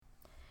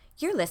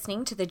You're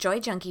listening to the Joy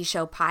Junkie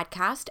Show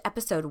podcast,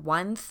 episode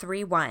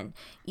 131.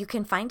 You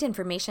can find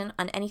information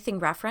on anything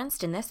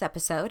referenced in this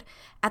episode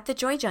at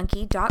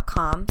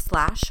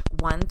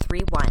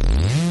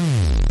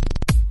thejoyjunkie.com/131.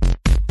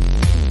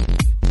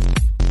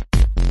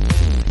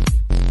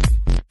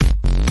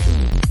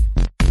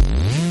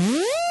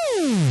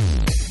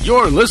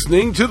 You're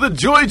listening to the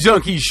Joy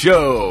Junkie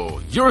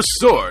Show, your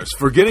source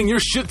for getting your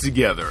shit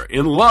together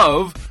in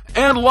love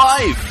and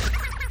life.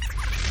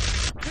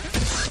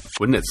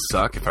 Wouldn't it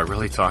suck if I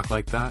really talked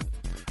like that?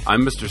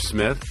 I'm Mr.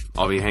 Smith.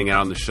 I'll be hanging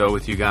out on the show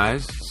with you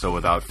guys. So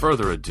without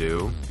further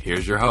ado,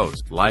 here's your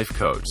host, life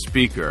coach,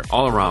 speaker,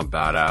 all-around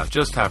badass,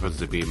 just happens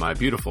to be my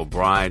beautiful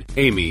bride,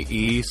 Amy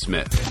E.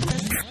 Smith.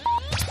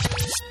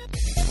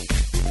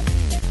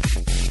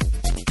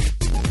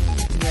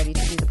 You ready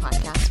to do the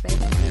podcast,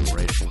 babe? I am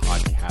ready to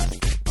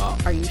podcast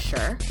up. Are you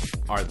sure?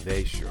 Are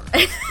they sure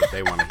that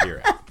they want to hear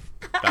it?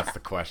 That's the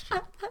question.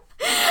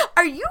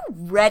 Are you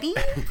ready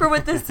for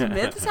what the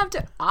Smiths have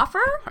to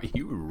offer? Are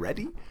you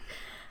ready?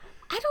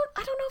 I don't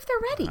know if they're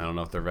ready. I don't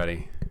know if they're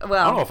ready.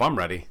 Well, I don't know if I'm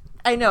ready.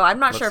 I know. I'm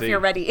not Let's sure see. if you're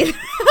ready.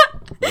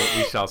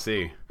 We shall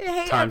see.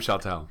 Hey, Time shall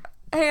tell.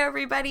 Hey,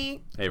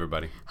 everybody. Hey,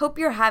 everybody. Hope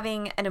you're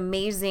having an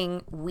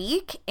amazing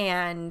week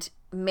and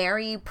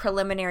Merry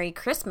preliminary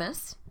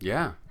Christmas.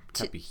 Yeah.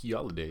 Happy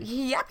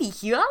holidays. Happy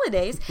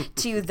holidays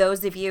to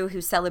those of you who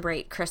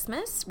celebrate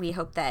Christmas. We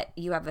hope that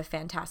you have a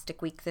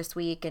fantastic week this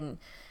week and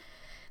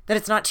that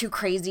it's not too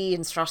crazy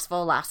and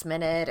stressful last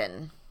minute.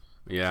 And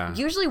Yeah.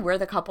 usually we're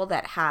the couple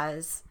that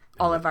has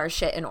all of our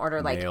shit in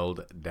order, like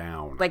nailed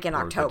down. like in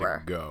We're good to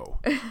October. go.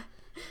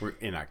 We're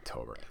in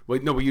October.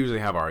 Wait, no, we usually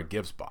have our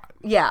gift spot.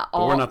 yeah.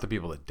 But we're not the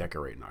people that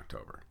decorate in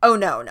October. Oh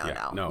no.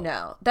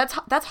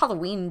 That's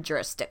Halloween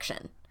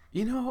jurisdiction.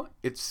 You know,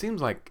 it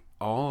seems like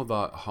all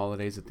the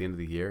holidays at the end of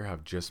the year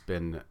have just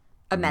been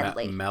A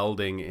medley.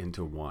 melding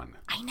into one.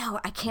 I know.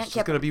 I can't It's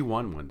get. just going to be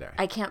one day.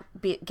 I can't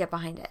get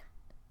behind it.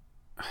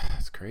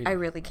 That's crazy. I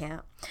really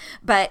can't.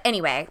 But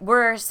anyway,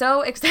 we're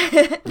so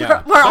excited.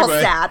 Yeah. we're all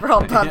Segue. sad. We're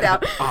all bummed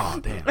out. Oh,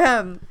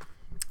 damn.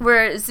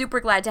 We're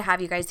super glad to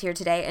have you guys here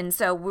today. And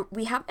so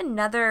we have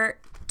another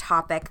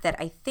topic that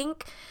I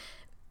think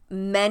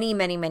many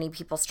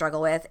people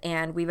struggle with.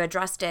 And we've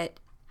addressed it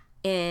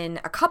in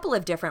a couple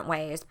of different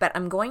ways. But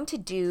I'm going to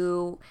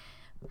do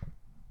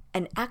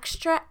an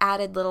extra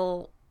added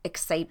little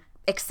exciting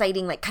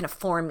like kind of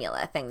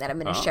formula thing that I'm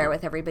going to share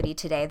with everybody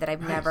today that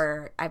I've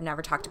never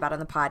talked about on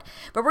the pod.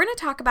 But we're going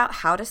to talk about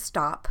how to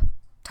stop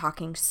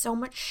talking so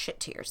much shit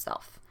to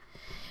yourself.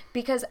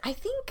 Because I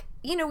think,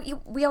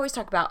 we always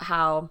talk about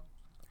how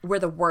we're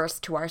the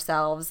worst to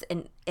ourselves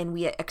and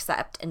we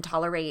accept and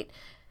tolerate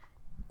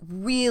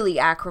really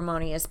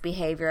acrimonious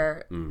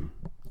behavior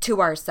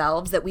to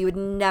ourselves that we would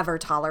never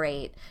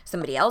tolerate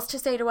somebody else to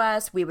say to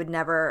us. We would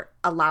never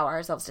allow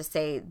ourselves to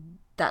say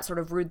that sort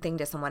of rude thing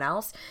to someone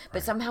else.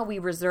 But somehow we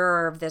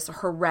reserve this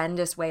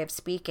horrendous way of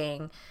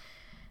speaking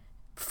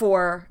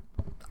for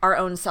our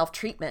own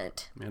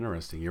self-treatment.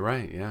 Interesting. You're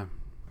right. Yeah.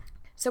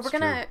 So we're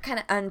going to kind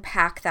of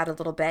unpack that a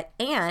little bit.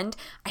 And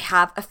I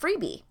have a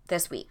freebie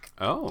this week.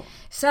 Oh.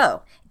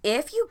 So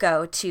if you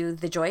go to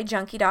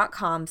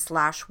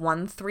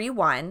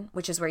thejoyjunkie.com/131,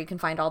 which is where you can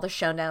find all the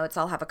show notes,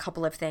 I'll have a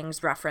couple of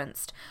things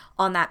referenced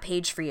on that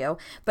page for you.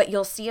 But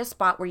you'll see a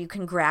spot where you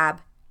can grab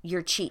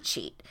your cheat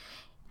sheet.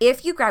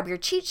 If you grab your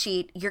cheat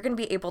sheet, you're going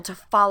to be able to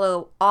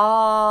follow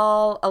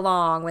all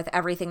along with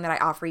everything that I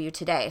offer you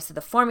today. So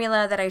the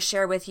formula that I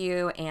share with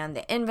you and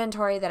the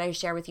inventory that I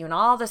share with you and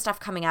all the stuff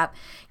coming up,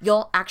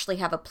 you'll actually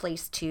have a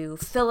place to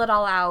fill it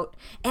all out.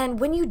 And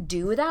when you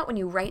do that, when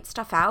you write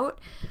stuff out,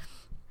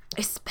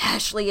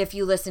 especially if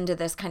you listen to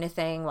this kind of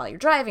thing while you're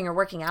driving or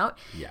working out,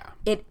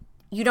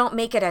 you don't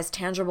make it as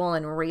tangible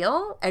and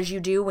real as you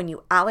do when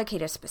you allocate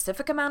a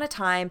specific amount of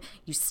time,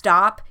 you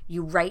stop,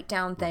 you write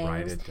down things,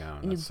 Write it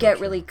down. and you That's get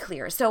so really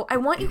clear. So I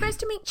want you guys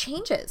to make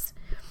changes.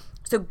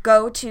 So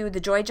go to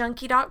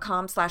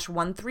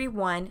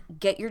thejoyjunkie.com/131,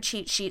 get your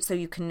cheat sheet so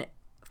you can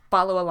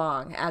follow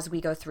along as we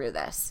go through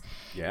this.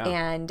 Yeah.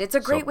 And it's a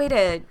great way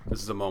to...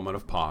 This is a moment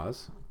of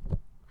pause.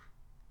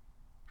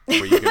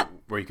 Where you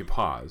can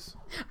pause.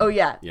 Oh,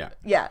 yeah. Yeah.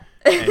 Yeah.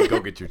 And go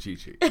get your cheat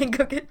sheet. And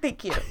go get...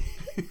 Thank you.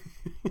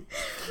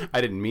 I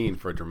didn't mean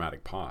for a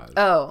dramatic pause.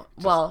 Oh,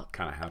 well,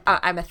 kind of happened.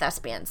 I'm a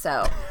thespian,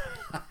 so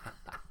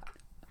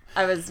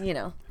I was,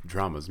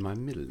 Drama's my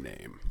middle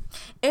name.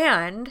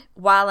 And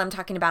while I'm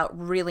talking about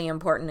really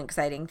important,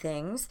 exciting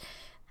things,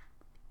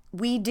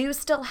 we do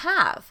still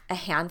have a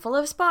handful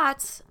of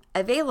spots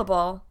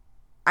available.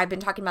 I've been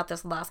talking about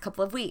this the last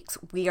couple of weeks.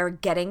 We are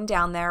getting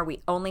down there.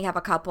 We only have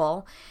a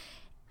couple.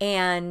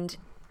 And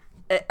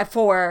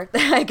for,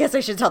 I guess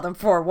I should tell them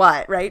for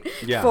what, right?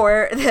 Yeah.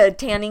 For the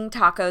Tanning,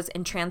 Tacos,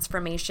 and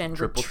Transformation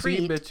Triple Retreat.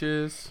 T,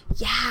 bitches.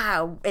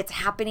 Yeah, it's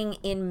happening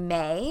in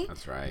May.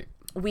 That's right.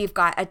 We've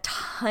got a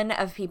ton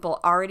of people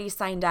already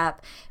signed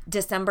up.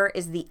 December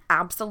is the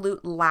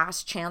absolute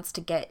last chance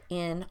to get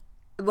in.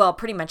 Well,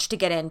 pretty much to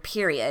get in,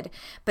 period.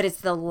 But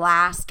it's the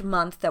last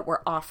month that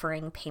we're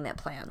offering payment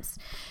plans.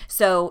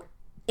 So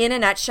in a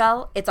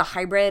nutshell, it's a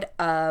hybrid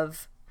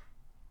of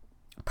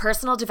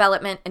personal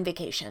development and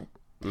vacation.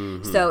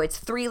 So it's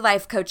 3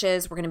 life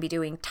coaches. We're going to be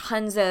doing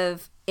tons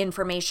of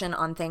information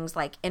on things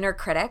like inner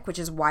critic, which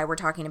is why we're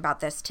talking about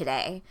this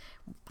today.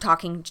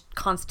 Talking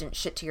constant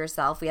shit to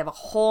yourself. We have a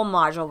whole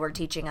module we're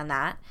teaching on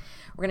that.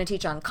 We're going to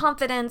teach on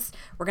confidence.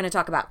 We're going to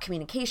talk about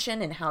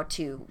communication and how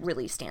to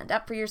really stand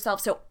up for yourself.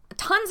 So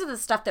tons of the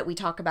stuff that we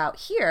talk about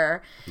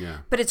here,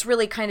 but it's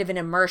really kind of an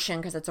immersion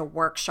because it's a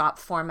workshop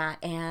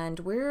format,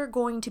 and we're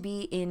going to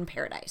be in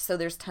paradise. So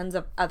there's tons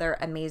of other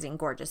amazing,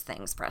 gorgeous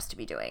things for us to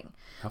be doing.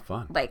 How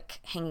fun. Like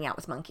hanging out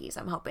with monkeys,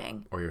 I'm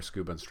hoping. Or your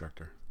scuba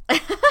instructor.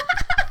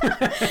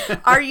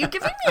 Are you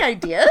giving me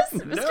ideas,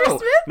 Mr.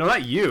 Smith? No,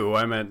 not you.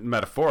 I meant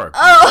metaphoric.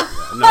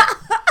 Oh. No.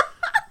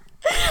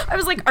 I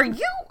was like, are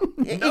you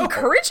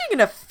encouraging an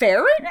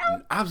affair right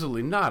now?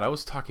 Absolutely not. I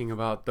was talking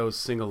about those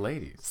single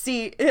ladies.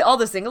 See, all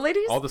the single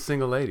ladies? All the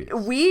single ladies.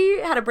 We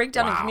had a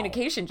breakdown in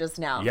communication just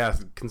now.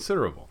 Yes,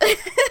 considerable.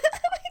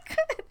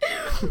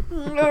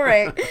 All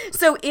right.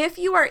 So if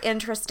you are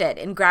interested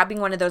in grabbing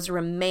one of those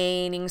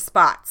remaining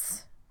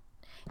spots,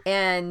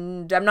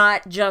 and I'm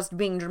not just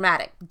being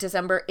dramatic,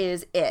 December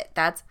is it.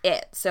 That's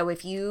it. So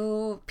if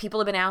people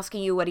have been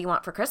asking you, what do you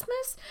want for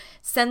Christmas?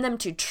 Send them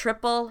to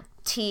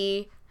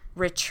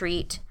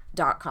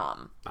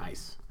TJJS.com.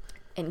 Nice.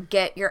 And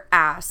get your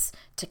ass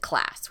to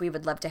class. We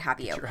would love to have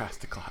you. Get your ass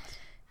to class.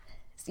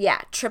 Yeah,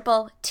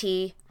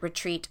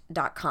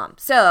 TTTretreat.com.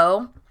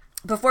 So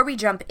before we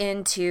jump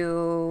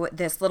into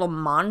this little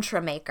mantra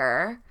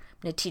maker,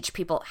 I'm going to teach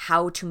people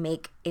how to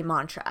make a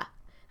mantra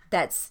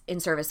that's in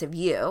service of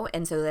you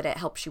and so that it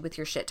helps you with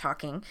your shit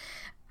talking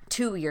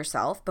to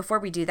yourself. Before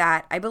we do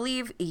that, I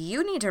believe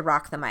you need to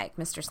rock the mic,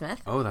 Mr.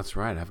 Smith. Oh, that's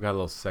right. I've got a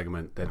little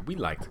segment that we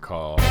like to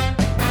call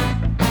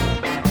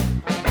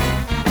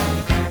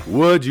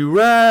Would You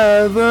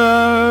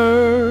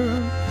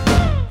Rather?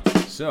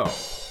 So,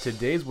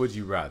 today's Would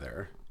You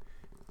Rather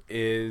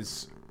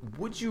is,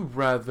 would you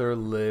rather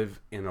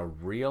live in a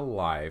real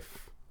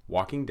life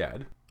Walking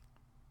Dead?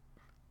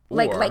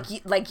 Like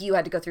you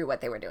had to go through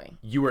what they were doing.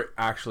 You were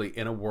actually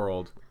in a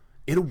world.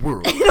 I knew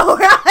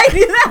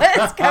that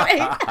was coming.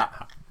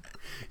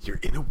 You're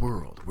in a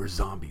world where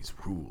zombies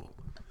rule.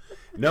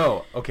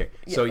 No, okay.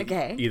 So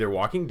either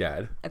Walking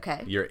Dead.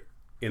 Okay. You're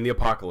in the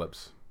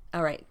apocalypse.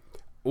 All right.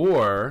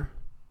 Or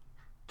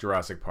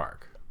Jurassic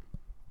Park.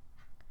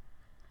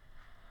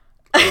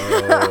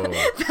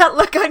 Oh. That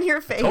look on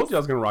your face. I told you I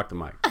was going to rock the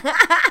mic.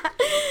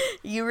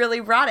 You really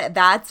brought it.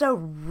 That's a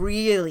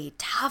really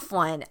tough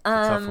one.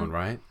 Tough one,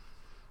 right?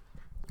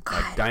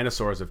 Like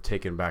dinosaurs have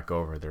taken back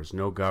over. There's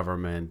no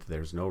government.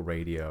 There's no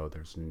radio.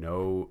 There's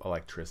no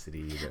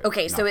electricity.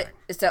 Okay, so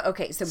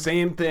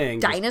same thing.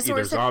 Dinosaurs,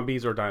 either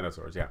zombies or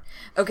dinosaurs. Yeah.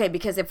 Okay,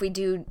 because if we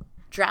do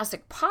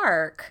Jurassic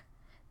Park,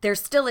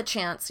 there's still a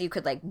chance you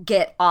could like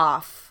get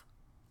off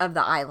of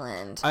the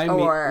island. I mean,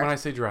 when I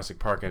say Jurassic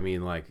Park, I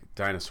mean like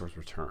dinosaurs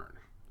return,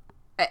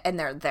 and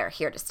they're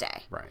here to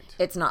stay. Right.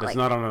 It's not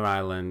on an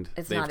island.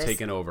 They've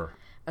taken over.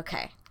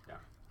 Okay.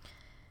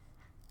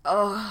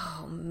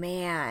 Oh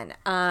man.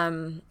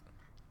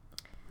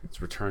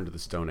 It's Return to the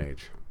Stone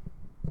Age.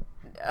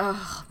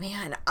 Oh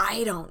man,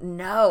 I don't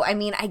know. I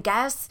mean, I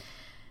guess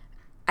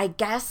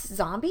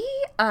zombie.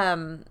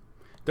 They're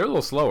a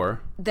little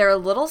slower. They're a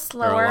little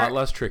slower. They're a lot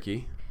less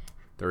tricky.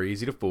 They're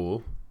easy to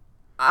fool.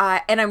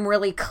 And I'm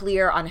really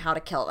clear on how to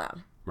kill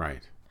them.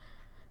 Right.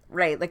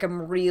 Right, like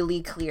I'm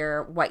really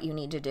clear what you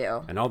need to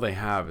do. And all they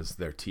have is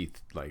their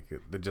teeth, like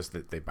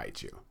they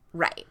bite you.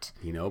 Right.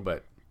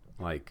 But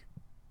like.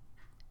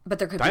 But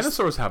there could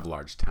dinosaurs have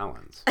large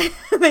talons.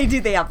 They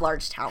do. They have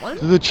large talons.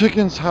 Do the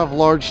chickens have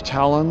large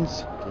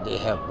talons? Do they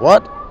have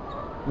what?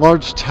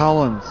 Large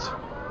talons.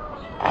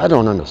 I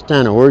don't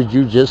understand a word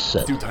you just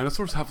said. Do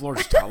dinosaurs have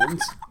large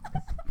talons?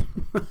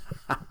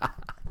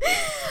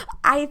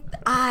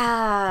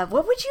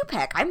 What would you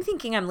pick? I'm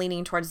thinking I'm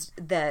leaning towards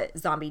the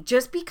zombie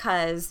just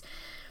because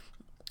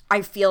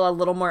I feel a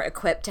little more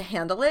equipped to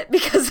handle it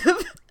because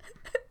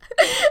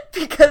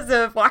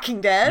of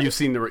Walking Dead. You've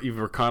seen you've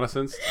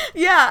reconnaissance?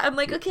 Yeah, I'm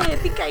like, okay, I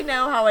think I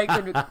know how I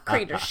could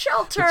create a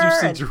shelter. But you've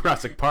seen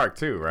Jurassic Park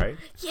too, right?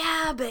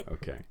 Yeah, but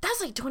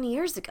that's like 20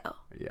 years ago.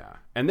 Yeah,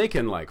 and they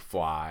can like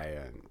fly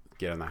and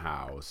get in the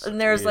house. And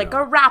there's like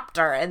a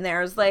raptor, and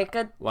there's like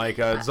a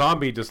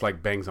zombie just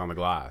like bangs on the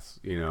glass,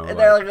 And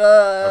they're like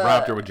a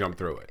raptor would jump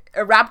through it.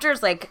 A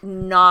raptor's like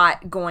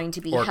not going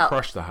to be or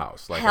crush the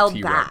house like held a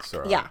T-Rex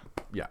back. Or yeah.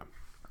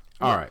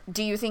 All right.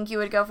 Do you think you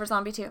would go for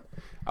zombie too?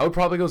 I would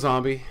probably go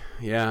zombie.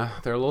 Yeah,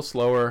 they're a little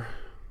slower.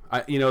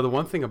 The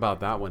one thing about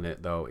that one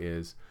though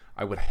is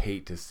I would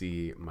hate to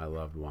see my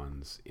loved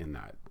ones in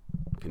that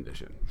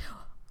condition.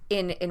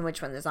 In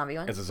which one, the zombie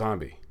one? As a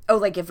zombie. Oh,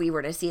 like if we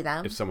were to see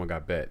them? If someone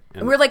got bit.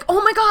 And we're like,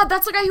 oh my God,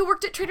 that's the guy who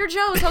worked at Trader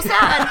Joe's. How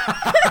sad.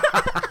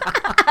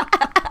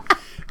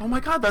 Oh my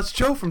God, that's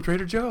Joe from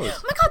Trader Joe's.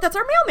 Oh my God, that's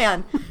our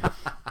mailman.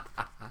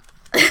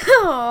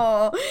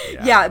 Oh.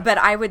 Yeah, but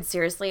I would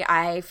seriously,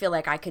 I feel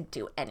like I could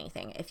do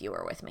anything if you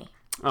were with me.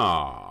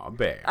 Aw,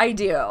 babe. I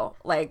do.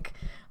 Like,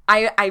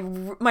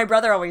 my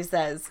brother always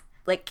says,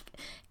 like,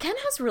 Ken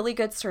has really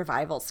good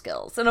survival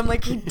skills. And I'm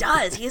like, he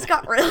does. He's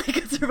got really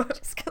good survival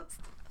skills.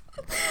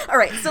 All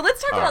right, so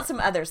let's talk about some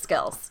other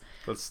skills.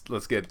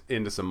 Let's get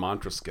into some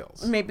mantra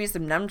skills. Maybe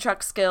some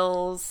nunchuck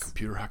skills.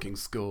 Computer hacking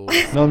skills.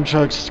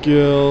 Nunchuck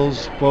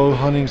skills, bow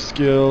hunting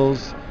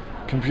skills,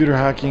 computer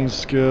hacking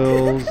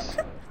skills.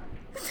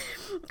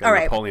 Got All a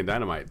right. Napoleon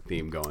Dynamite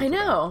theme going. I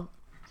know.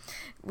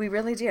 We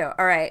really do.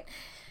 All right.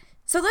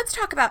 So let's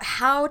talk about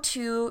how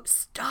to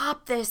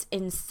stop this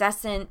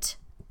incessant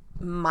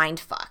mind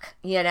fuck,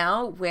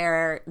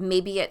 where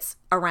maybe it's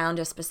around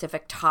a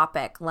specific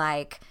topic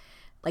like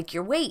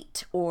your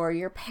weight or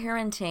your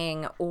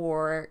parenting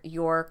or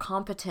your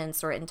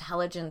competence or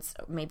intelligence.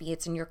 Maybe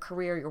it's in your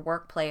career, your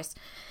workplace.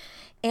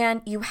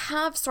 And you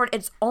have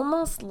it's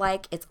almost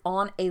like it's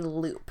on a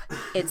loop.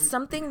 It's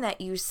something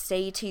that you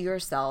say to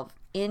yourself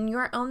in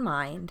your own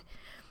mind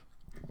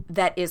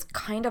that is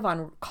kind of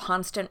on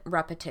constant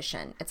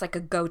repetition. It's like a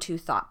go-to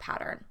thought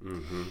pattern.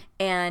 Mm-hmm.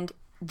 And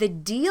the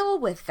deal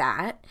with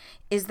that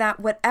is that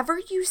whatever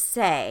you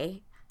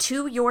say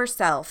to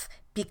yourself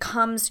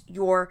becomes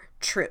your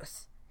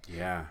truth.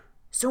 Yeah.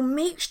 So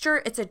make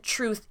sure it's a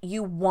truth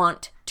you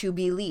want to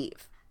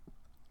believe.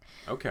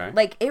 Okay.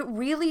 Like, it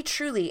really,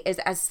 truly is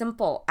as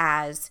simple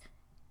as,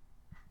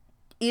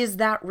 is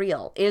that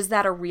real? Is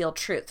that a real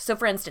truth? So,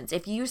 for instance,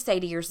 if you say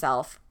to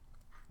yourself,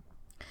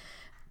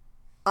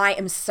 I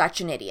am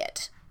such an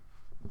idiot,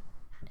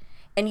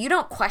 and you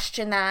don't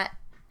question that,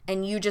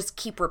 and you just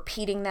keep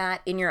repeating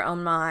that in your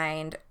own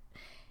mind,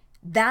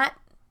 that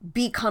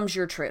becomes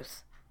your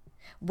truth,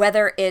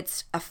 whether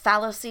it's a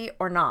fallacy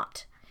or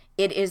not.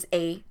 It is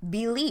a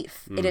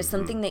belief. Mm-hmm. It is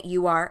something that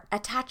you are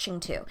attaching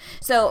to.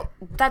 So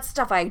that's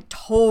stuff I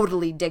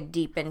totally dig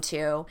deep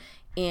into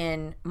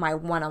in my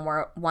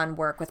one-on-one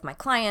work with my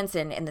clients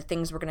and the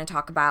things we're going to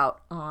talk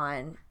about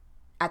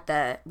at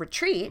the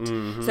retreat.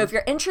 Mm-hmm. So if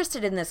you're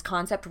interested in this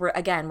concept, we're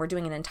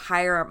doing an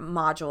entire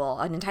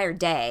module, an entire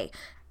day,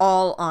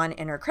 all on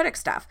inner critic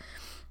stuff.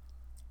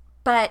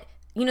 But,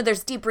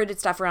 there's deep-rooted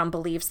stuff around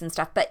beliefs and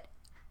stuff. But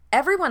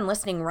everyone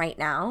listening right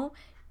now,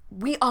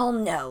 we all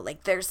know,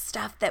 like, there's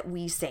stuff that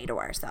we say to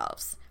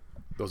ourselves.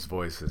 Those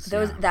voices.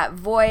 That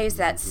voice,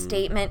 that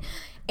statement.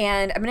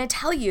 And I'm going to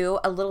tell you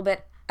a little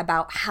bit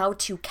about how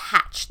to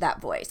catch that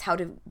voice, how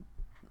to,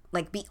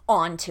 be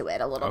onto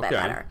it a little bit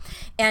better.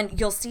 And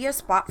you'll see a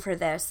spot for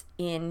this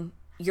in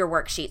your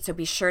worksheet. So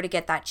be sure to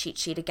get that cheat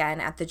sheet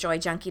again at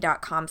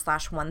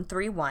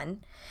thejoyjunkie.com/131.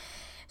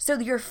 So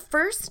your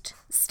first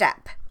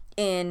step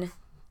in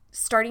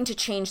starting to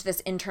change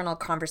this internal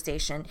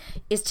conversation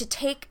is to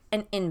take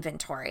an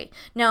inventory.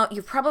 Now,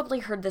 you've probably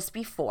heard this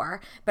before,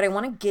 but I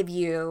want to give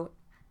you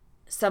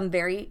some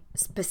very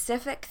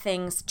specific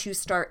things to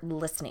start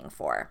listening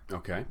for.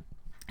 Okay.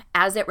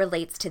 As it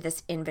relates to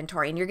this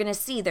inventory. And you're going to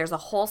see there's a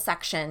whole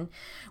section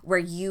where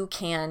you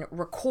can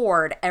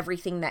record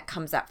everything that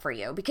comes up for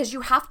you, because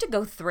you have to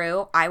go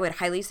through, I would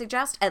highly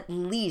suggest, at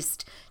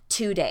least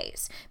 2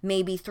 days,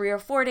 maybe 3 or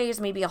 4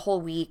 days, maybe a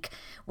whole week,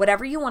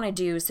 whatever you want to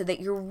do so that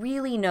you're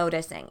really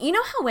noticing. You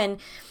know how when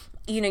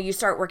you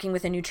start working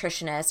with a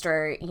nutritionist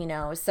or,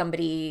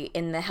 somebody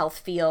in the health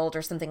field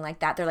or something like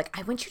that, they're like,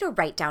 I want you to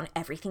write down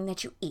everything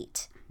that you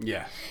eat.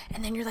 Yeah.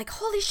 And then you're like,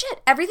 holy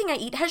shit, everything I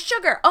eat has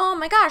sugar. Oh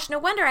my gosh, no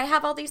wonder I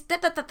have all these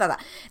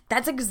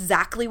That's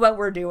exactly what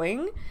we're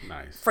doing.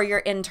 Nice. For your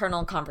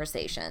internal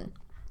conversation.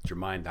 It's your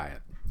mind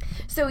diet.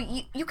 So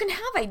you can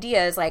have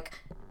ideas like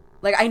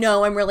I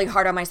know I'm really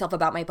hard on myself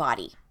about my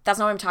body. That's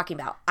not what I'm talking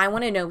about. I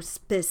want to know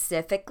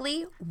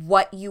specifically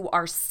what you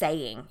are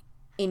saying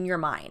in your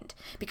mind,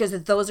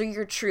 because those are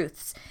your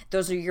truths.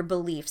 Those are your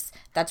beliefs.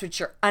 That's what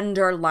you're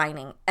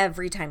underlining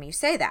every time you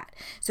say that.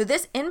 So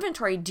this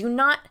inventory, do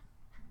not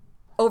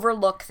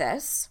overlook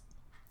this,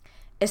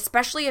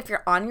 especially if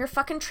you're on your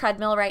fucking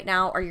treadmill right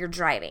now or you're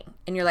driving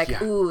and you're like,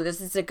 ooh,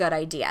 this is a good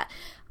idea.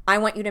 I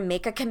want you to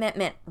make a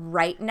commitment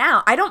right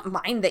now. I don't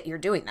mind that you're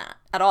doing that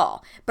at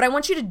all, but I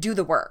want you to do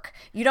the work.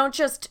 You don't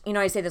just,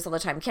 I say this all the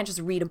time, you can't just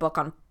read a book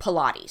on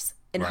Pilates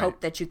and hope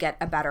that you get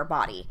a better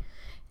body.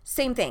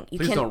 Same thing.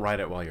 Please don't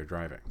write it while you're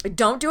driving.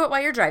 Don't do it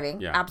while you're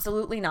driving. Yeah.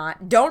 Absolutely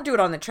not. Don't do it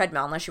on the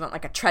treadmill unless you want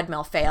like a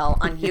treadmill fail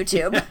on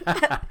YouTube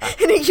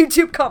in a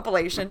YouTube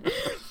compilation.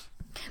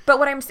 But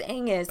what I'm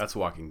saying is... That's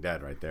Walking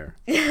Dead right there.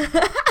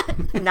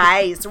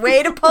 Nice.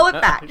 Way to pull it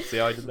back. See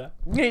how I did that?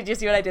 Did you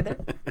see what I did there?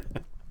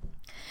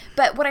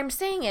 But what I'm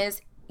saying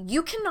is,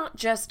 you cannot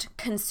just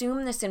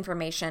consume this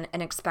information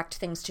and expect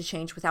things to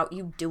change without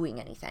you doing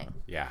anything.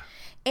 Yeah.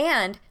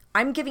 And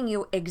I'm giving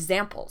you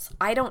examples.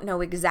 I don't know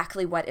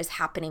exactly what is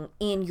happening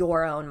in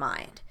your own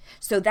mind.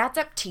 So that's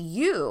up to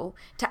you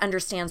to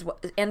understand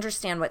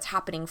what's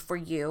happening for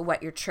you,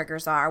 what your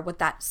triggers are, what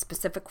that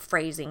specific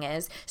phrasing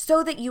is,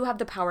 so that you have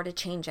the power to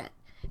change it.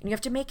 And you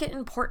have to make it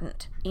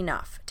important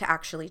enough to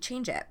actually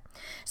change it.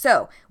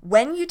 So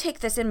when you take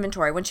this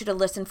inventory, I want you to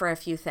listen for a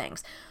few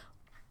things.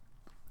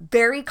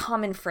 Very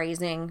common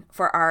phrasing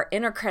for our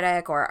inner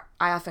critic, or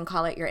I often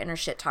call it your inner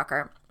shit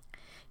talker.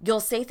 You'll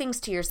say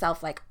things to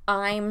yourself like,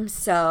 I'm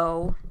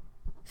so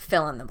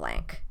fill in the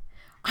blank.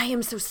 I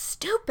am so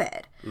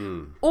stupid.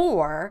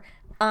 Or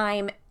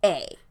I'm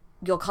A.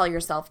 You'll call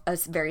yourself a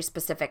very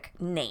specific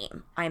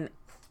name. I'm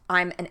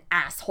an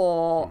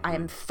asshole. Mm-hmm.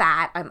 I'm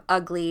fat. I'm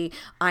ugly.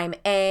 I'm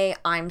A.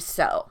 I'm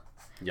so.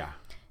 Yeah.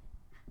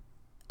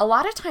 A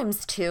lot of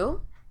times,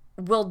 too,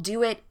 we'll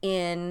do it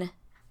in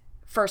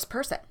first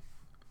person.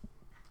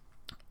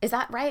 Is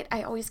that right?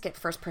 I always get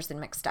first person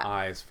mixed up.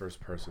 I is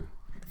first person.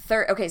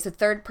 So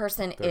third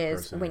person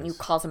is when you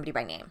call somebody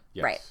by name.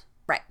 Yes.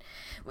 Right.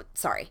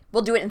 Sorry.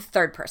 We'll do it in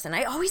third person.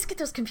 I always get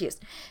those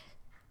confused.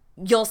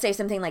 You'll say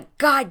something like,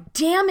 God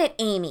damn it,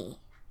 Amy.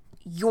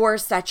 You're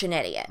such an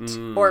idiot.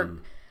 Or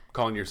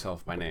calling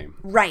yourself by name.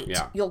 Right.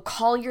 Yeah. You'll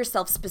call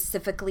yourself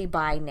specifically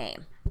by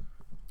name.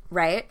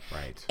 Right?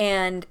 Right.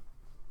 And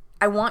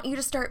I want you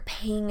to start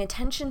paying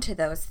attention to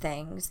those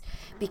things,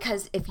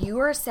 because if you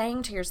are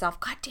saying to yourself,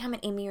 God damn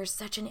it, Amy, you're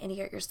such an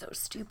idiot, you're so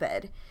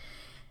stupid,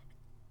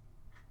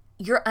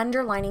 you're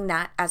underlining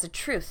that as a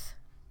truth.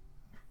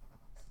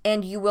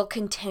 And you will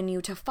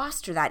continue to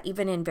foster that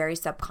even in very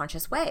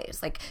subconscious ways.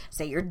 Like,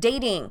 say you're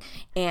dating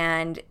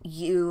and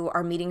you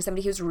are meeting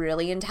somebody who's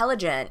really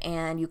intelligent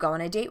and you go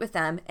on a date with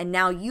them, and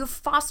now you've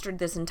fostered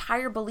this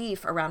entire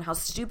belief around how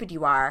stupid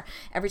you are.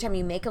 Every time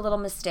you make a little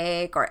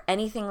mistake or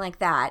anything like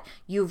that,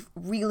 you've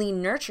really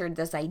nurtured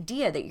this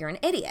idea that you're an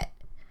idiot.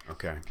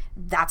 Okay.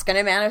 That's going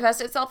to manifest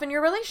itself in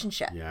your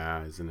relationship.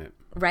 Yeah, isn't it?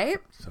 Right?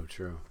 So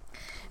true.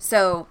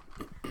 So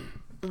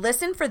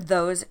listen for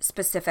those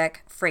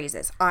specific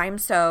phrases. I'm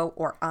so,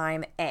 or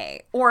I'm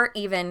a, or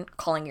even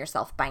calling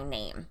yourself by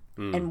name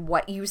and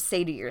what you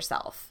say to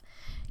yourself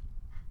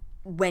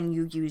when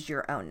you use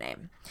your own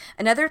name.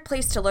 Another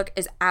place to look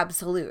is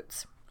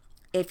absolutes.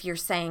 If you're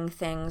saying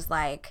things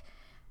like,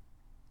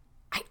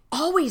 I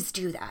always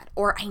do that,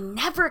 or I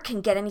never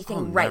can get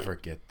anything right. I'll never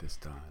get this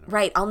done.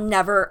 Right. I'll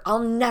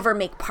never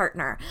make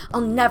partner.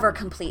 I'll never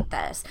complete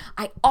this.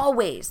 I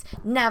always,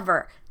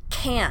 never,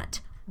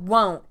 can't,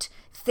 won't.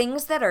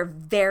 Things that are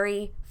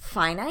very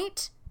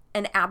finite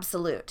and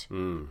absolute.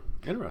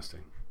 Interesting.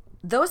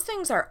 Those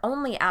things are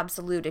only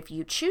absolute if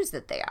you choose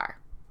that they are.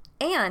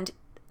 And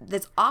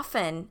that's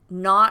often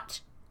not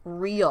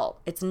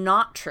real. It's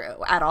not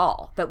true at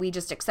all, but we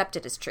just accept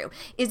it as true.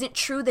 Is it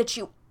true that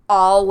you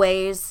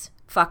always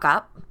fuck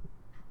up?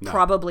 No,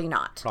 probably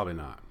not. Probably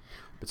not.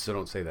 But still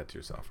don't say that to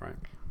yourself, right?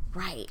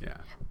 Right. Yeah.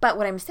 But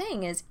what I'm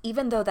saying is,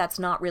 even though that's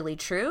not really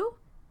true,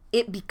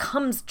 it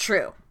becomes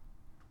true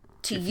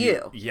to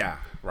you. Yeah,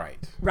 right.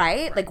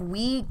 Right? Like,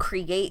 we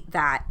create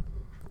that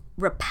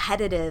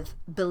repetitive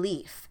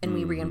belief and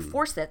we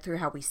reinforce it through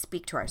how we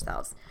speak to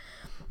ourselves.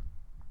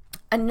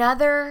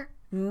 Another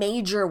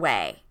major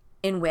way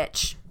in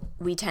which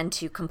we tend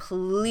to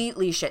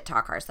completely shit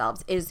talk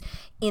ourselves is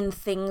in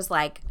things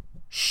like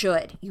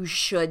should. You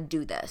should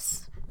do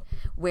this.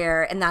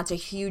 And that's a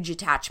huge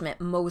attachment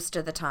most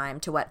of the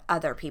time to what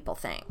other people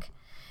think,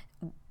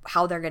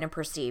 how they're going to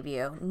perceive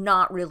you,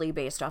 not really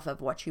based off of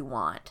what you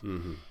want.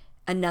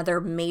 Another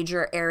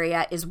major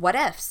area is what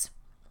ifs.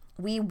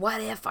 We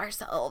what if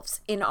ourselves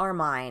in our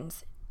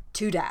minds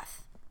to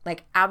death,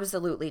 like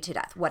absolutely to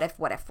death. What if,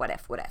 what if, what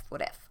if, what if,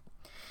 what if.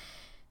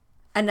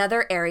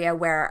 Another area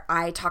where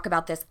I talk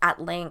about this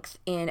at length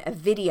in a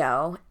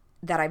video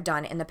that I've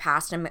done in the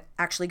past, I'm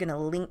actually going to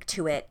link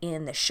to it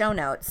in the show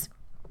notes,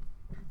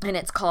 and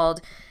it's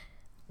called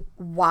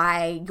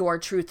Why Your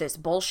Truth is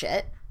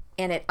Bullshit,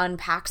 and it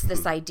unpacks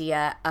this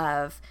idea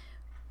of,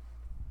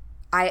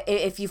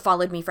 if you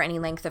followed me for any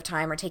length of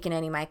time or taken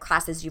any of my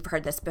classes, you've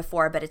heard this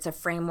before, but it's a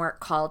framework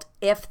called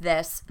if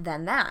this,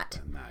 then that.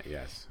 And that,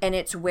 yes. And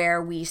it's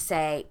where we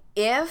say,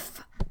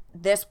 if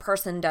this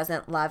person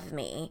doesn't love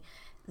me,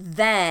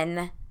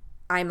 then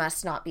I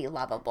must not be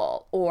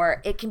lovable.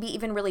 Or it can be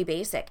even really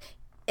basic.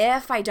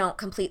 If I don't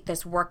complete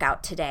this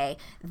workout today,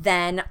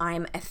 then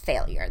I'm a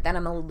failure. Then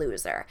I'm a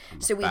loser.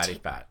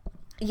 Fat.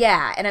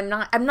 Yeah, and I'm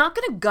not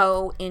going to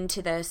go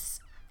into this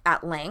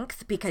at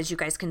length because you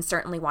guys can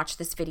certainly watch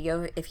this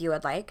video if you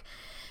would like.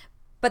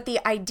 But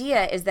the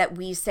idea is that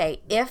we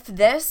say, if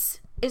this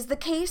is the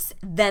case,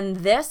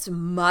 then this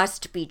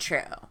must be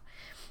true.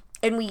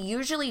 And we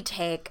usually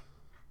take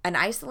an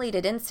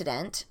isolated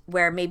incident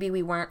where maybe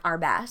we weren't our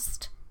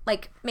best,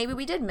 like maybe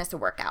we did miss a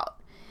workout,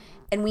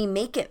 and we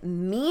make it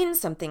mean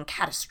something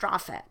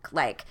catastrophic,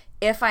 like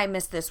if I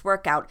miss this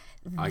workout,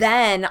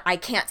 then I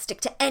can't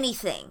stick to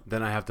anything.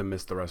 Then I have to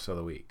miss the rest of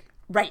the week.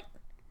 Right.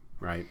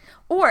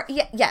 Or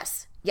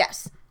yes.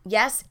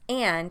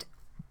 And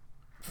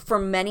for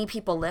many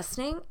people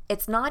listening,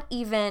 it's not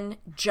even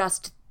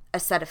just a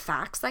set of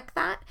facts like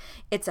that.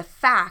 It's a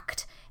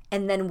fact,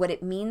 and then what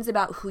it means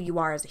about who you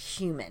are as a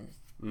human.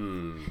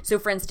 So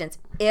for instance,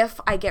 if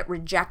I get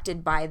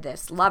rejected by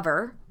this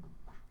lover,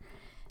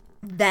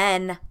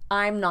 then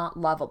I'm not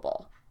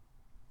lovable.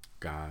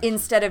 Gotcha.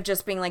 Instead of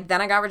just being like, then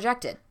I got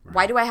rejected. Right.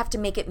 Why do I have to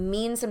make it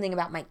mean something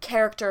about my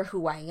character,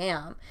 who I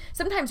am?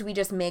 Sometimes we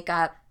just make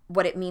up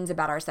what it means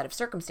about our set of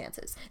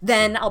circumstances.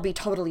 Then I'll be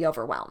totally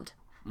overwhelmed.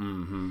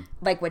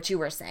 Like what you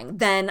were saying.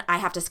 Then I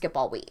have to skip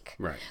all week.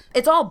 Right.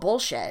 It's all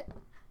bullshit.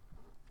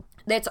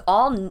 It's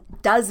all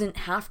doesn't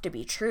have to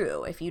be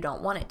true if you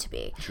don't want it to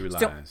be. True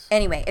lies. So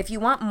anyway, if you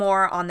want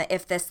more on the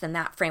if this then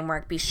that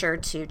framework, be sure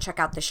to check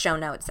out the show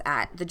notes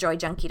at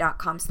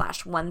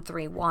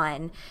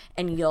thejoyjunkie.com/131,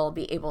 and you'll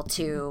be able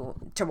to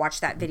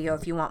watch that video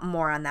if you want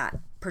more on that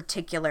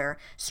particular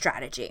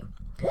strategy.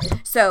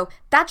 So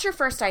that's your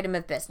first item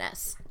of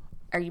business.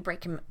 Are you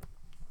breaking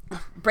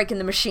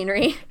the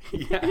machinery?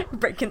 Yeah.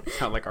 Breaking.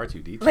 Sound like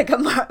R2D2. Like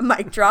a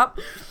mic drop.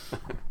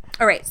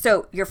 All right.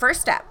 So your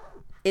first step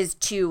is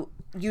to,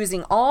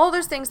 using all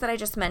those things that I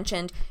just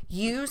mentioned,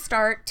 you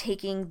start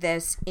taking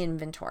this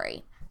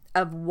inventory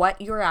of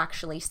what you're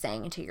actually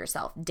saying to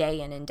yourself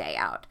day in and day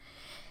out.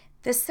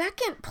 The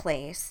second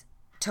place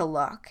to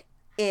look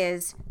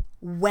is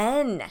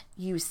when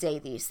you say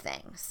these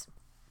things.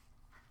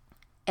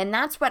 And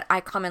that's what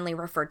I commonly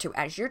refer to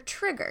as your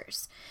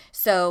triggers.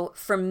 So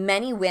for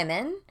many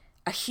women,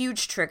 a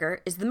huge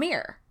trigger is the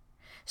mirror.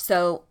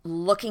 So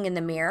looking in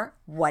the mirror,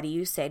 what do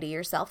you say to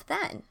yourself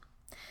then?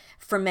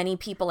 For many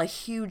people, a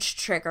huge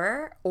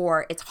trigger,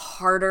 or it's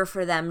harder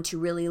for them to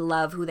really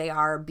love who they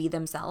are, be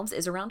themselves,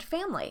 is around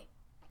family.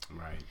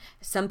 Right.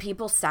 Some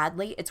people,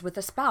 sadly, it's with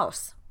a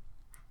spouse.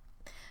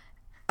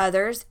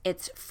 Others,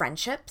 it's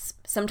friendships.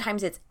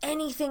 Sometimes it's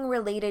anything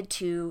related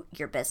to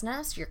your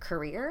business, your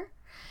career.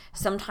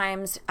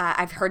 Sometimes,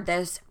 I've heard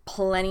this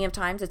plenty of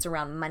times, it's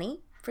around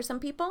money for some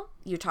people.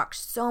 You talk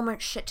so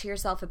much shit to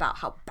yourself about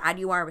how bad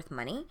you are with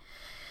money.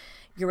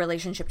 Your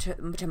relationship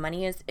to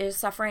money is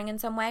suffering in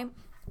some way.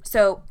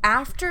 So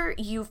after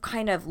you've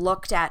kind of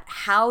looked at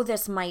how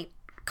this might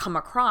come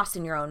across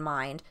in your own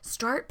mind,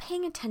 start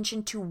paying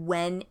attention to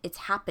when it's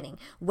happening.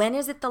 When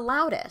is it the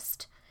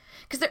loudest?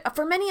 Because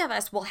for many of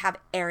us, we'll have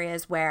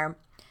areas where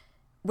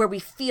we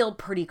feel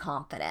pretty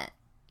confident.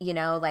 You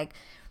know, like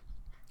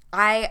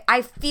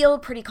I feel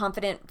pretty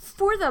confident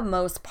for the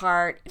most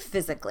part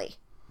physically,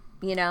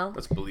 you know?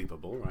 That's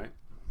believable, right?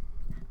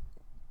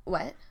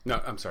 What?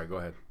 No, I'm sorry. Go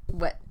ahead.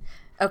 What?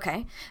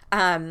 Okay.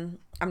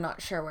 I'm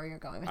not sure where you're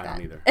going with that. I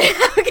don't either.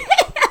 Okay.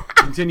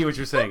 Continue what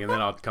you're saying, and then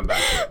I'll come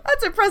back to it.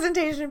 That's a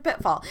presentation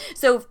pitfall.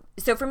 So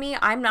for me,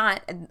 I'm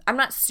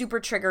not super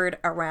triggered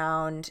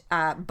around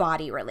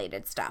body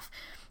related stuff.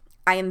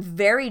 I am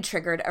very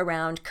triggered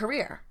around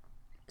career.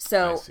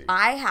 So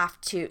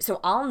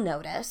I'll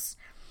notice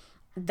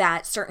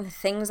that certain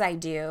things I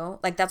do,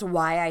 like that's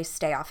why I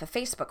stay off of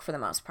Facebook for the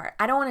most part.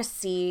 I don't want to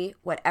see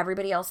what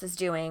everybody else is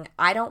doing.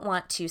 I don't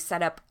want to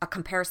set up a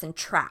comparison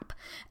trap,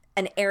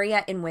 an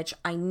area in which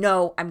I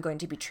know I'm going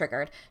to be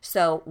triggered.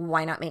 So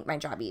why not make my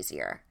job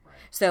easier? Right.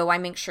 So I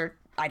make sure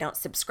I don't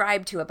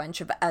subscribe to a bunch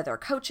of other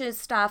coaches'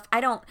 stuff. I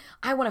want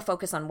to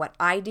focus on what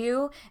I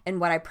do and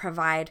what I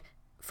provide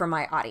for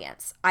my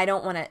audience. I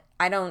don't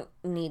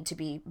need to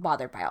be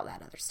bothered by all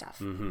that other stuff.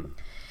 Mm-hmm.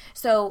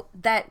 So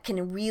that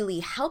can really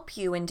help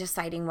you in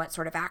deciding what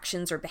sort of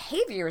actions or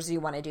behaviors you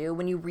want to do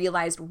when you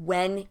realize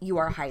when you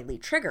are highly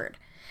triggered.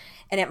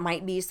 And it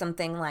might be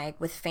something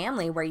like with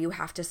family where you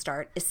have to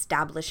start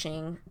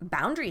establishing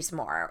boundaries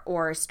more,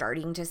 or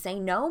starting to say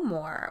no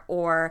more,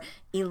 or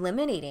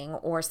eliminating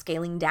or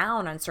scaling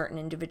down on certain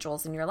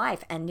individuals in your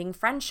life, ending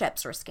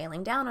friendships or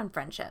scaling down on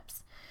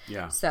friendships.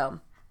 Yeah.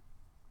 So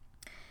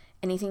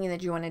anything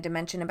that you wanted to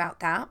mention about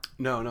that?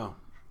 No.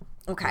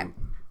 Okay.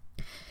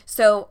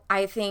 So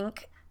I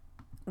think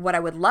what I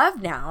would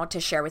love now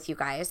to share with you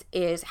guys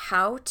is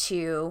how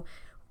to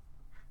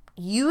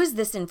use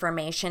this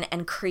information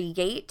and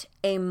create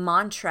a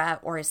mantra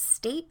or a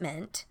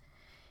statement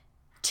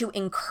to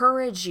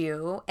encourage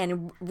you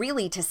and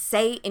really to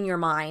say in your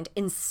mind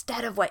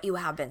instead of what you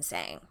have been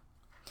saying.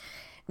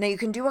 Now, you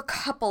can do a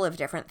couple of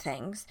different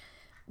things.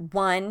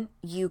 One,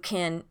 you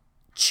can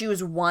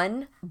choose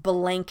one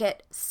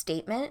blanket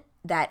statement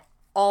that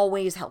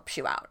always helps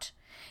you out.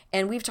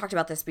 And we've talked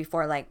about this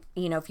before, like,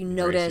 you know, if you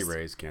notice...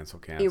 Erase,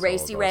 cancel.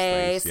 Erase,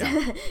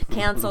 yeah.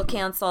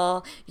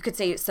 cancel. You could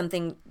say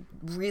something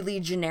really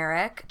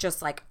generic,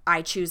 just like,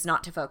 I choose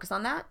not to focus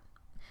on that.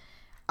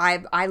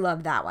 I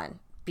love that one,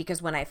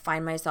 because when I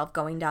find myself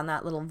going down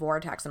that little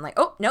vortex, I'm like,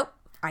 oh, nope,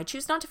 I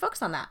choose not to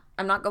focus on that.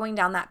 I'm not going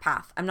down that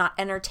path. I'm not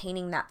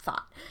entertaining that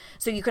thought.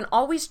 So you can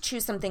always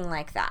choose something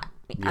like that.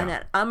 Yeah.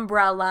 An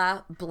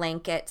umbrella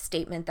blanket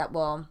statement that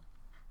will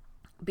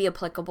be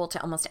applicable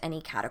to almost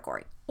any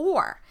category.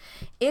 Or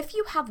if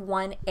you have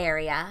one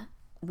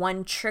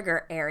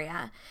trigger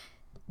area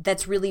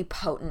that's really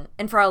potent,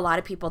 and for a lot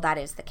of people that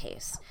is the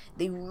case,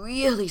 they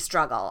really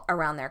struggle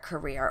around their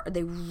career, or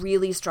they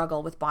really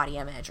struggle with body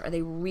image, or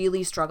they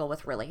really struggle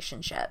with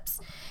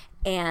relationships.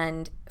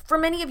 And for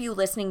many of you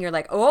listening, you're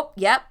like, oh,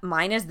 yep,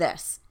 mine is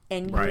this.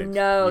 And you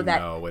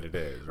know what it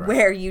is, right?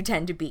 Where you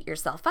tend to beat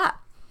yourself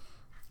up.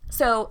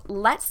 So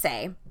let's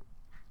say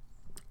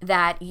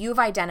that you've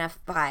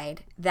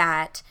identified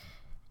that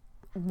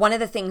one of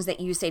the things that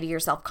you say to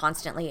yourself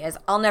constantly is,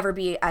 I'll never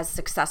be as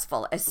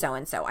successful as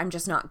so-and-so. I'm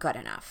just not good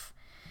enough.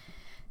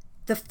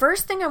 The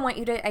first thing I want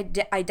you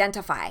to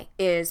identify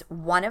is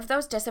one of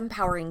those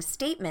disempowering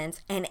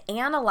statements and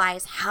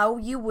analyze how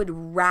you would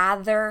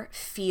rather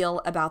feel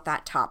about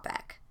that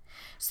topic.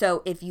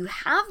 So if you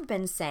have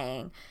been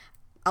saying,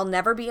 I'll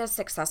never be as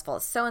successful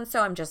as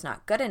so-and-so. I'm just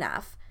not good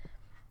enough.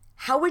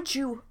 How would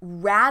you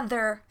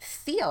rather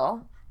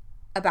feel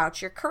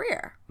about your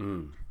career?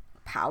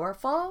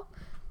 Powerful,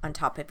 on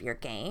top of your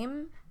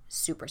game,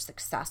 super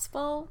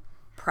successful,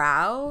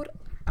 proud,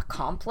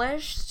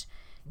 accomplished.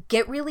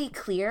 Get really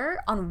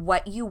clear on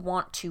what you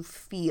want to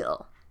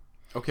feel.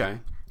 Okay.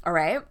 All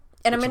right?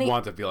 And What you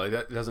want to feel. Like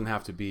that doesn't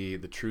have to be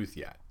the truth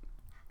yet.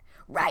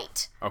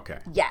 Right. Okay.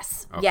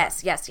 Yes. Okay.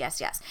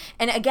 Yes.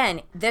 And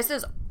again, this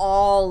is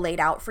all laid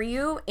out for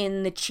you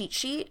in the cheat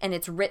sheet, and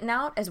it's written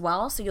out as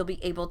well, so you'll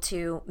be able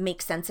to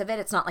make sense of it.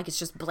 It's not like it's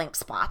just blank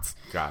spots.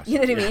 Gotcha. You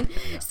know what I mean?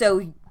 Yeah.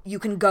 So you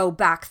can go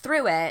back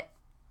through it,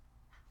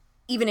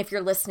 even if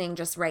you're listening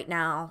just right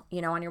now,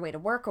 on your way to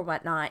work or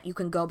whatnot, you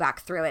can go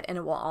back through it and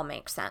it will all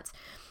make sense.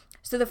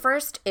 So the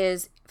first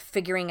is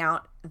figuring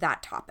out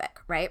that topic,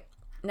 right?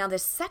 Now the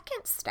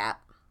second step,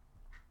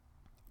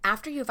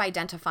 after you've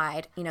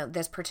identified,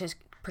 this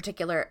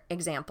particular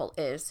example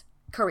is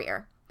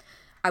career.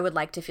 I would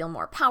like to feel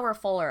more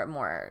powerful or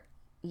more,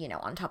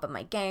 on top of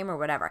my game or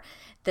whatever.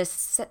 The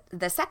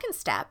second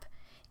step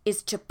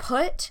is to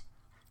put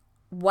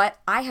what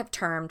I have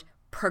termed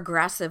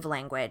progressive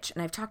language,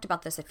 and I've talked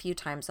about this a few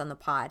times on the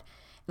pod,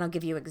 and I'll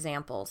give you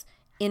examples,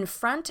 in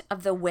front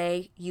of the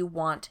way you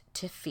want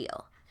to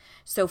feel.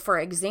 So for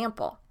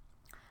example,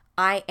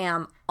 I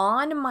am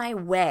on my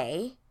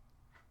way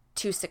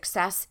to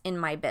success in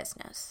my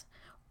business,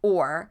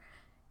 or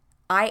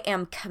I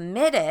am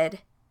committed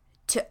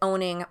to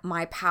owning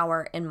my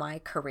power in my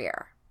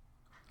career.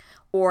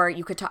 Or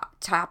you could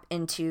tap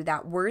into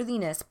that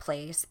worthiness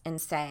place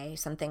and say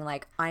something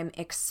like, I'm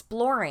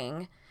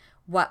exploring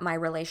what my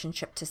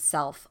relationship to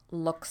self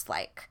looks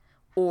like,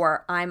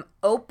 or I'm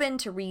open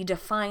to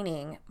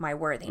redefining my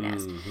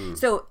worthiness.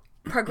 So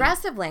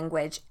progressive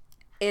language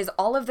is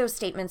all of those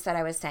statements that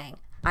I was saying.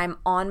 I'm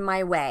on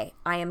my way.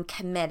 I am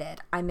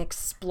committed. I'm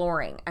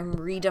exploring. I'm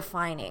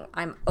redefining.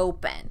 I'm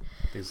open.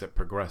 Things that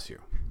progress you.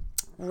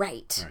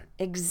 Right.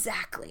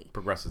 Exactly.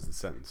 Progresses the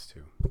sentence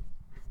too.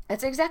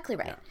 That's exactly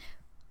right. Yeah.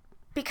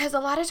 Because a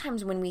lot of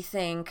times when we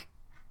think,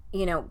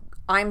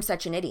 I'm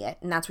such an idiot,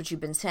 and that's what you've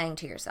been saying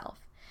to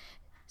yourself.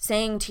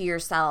 Saying to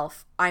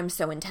yourself, I'm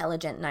so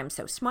intelligent and I'm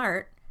so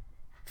smart,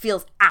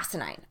 feels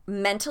asinine.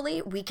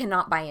 Mentally, we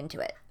cannot buy into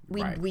it.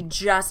 We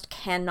just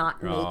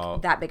cannot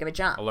make that big of a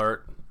jump.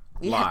 Alert.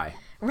 Lie.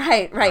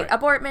 Right.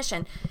 Abort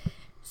mission.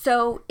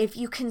 So if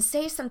you can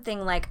say something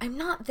like, I'm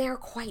not there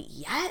quite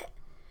yet,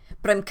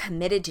 but I'm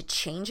committed to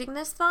changing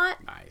this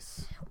thought.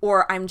 Nice.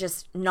 Or I'm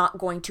just not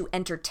going to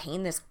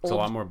entertain this old... It's a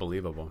lot more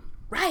believable.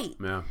 Right.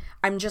 Yeah.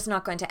 I'm just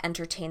not going to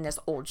entertain this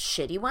old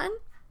shitty one.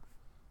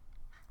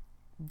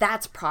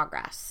 That's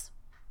progress.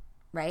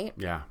 Right?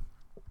 Yeah.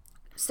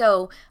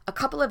 So a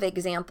couple of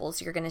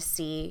examples you're going to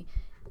see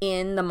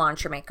in the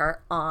Mantra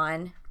Maker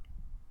on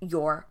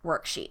your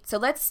worksheet. So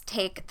let's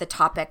take the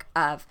topic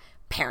of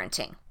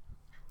parenting.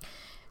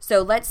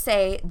 So let's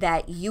say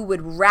that you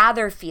would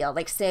rather feel,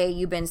 like say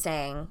you've been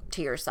saying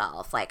to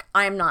yourself, like,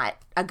 I'm not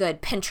a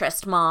good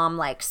Pinterest mom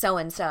like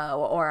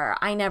so-and-so, or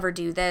I never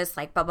do this,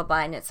 like blah, blah,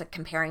 blah, and it's like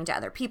comparing to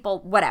other people,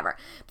 whatever.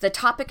 But the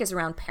topic is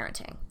around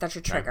parenting. That's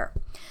your trigger.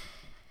 Okay.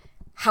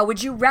 How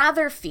would you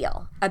rather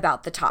feel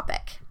about the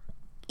topic?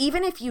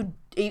 Even if you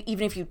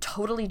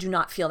totally do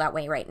not feel that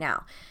way right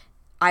now,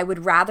 I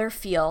would rather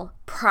feel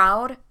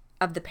proud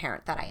of the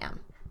parent that I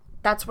am.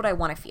 That's what I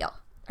want to feel.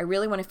 I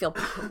really want to feel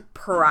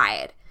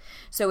pride.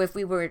 So if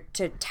we were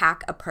to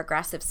tack a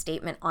progressive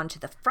statement onto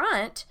the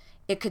front,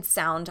 it could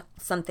sound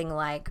something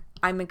like,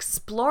 I'm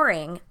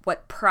exploring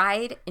what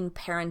pride in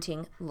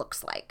parenting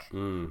looks like.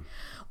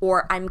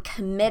 Or I'm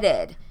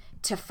committed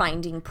to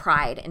finding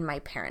pride in my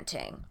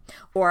parenting.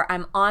 Or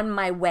I'm on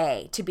my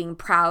way to being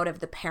proud of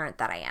the parent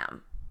that I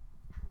am.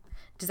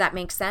 Does that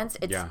make sense?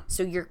 Yeah.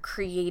 So you're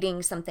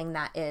creating something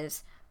that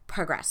is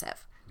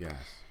progressive. Yes.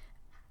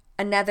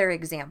 Another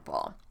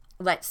example,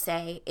 let's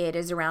say it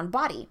is around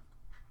body.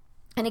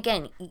 And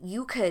again,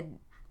 you could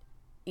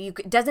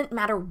doesn't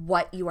matter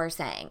what you are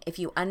saying. If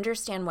you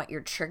understand what your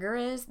trigger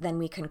is, then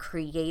we can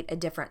create a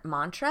different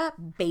mantra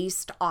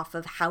based off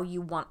of how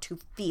you want to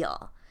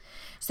feel.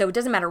 So it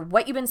doesn't matter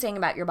what you've been saying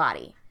about your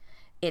body.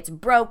 It's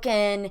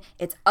broken,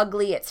 it's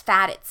ugly, it's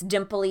fat, it's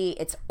dimply,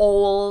 it's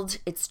old,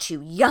 it's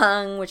too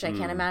young, which I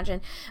can't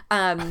imagine.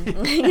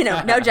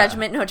 No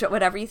judgment,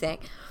 whatever you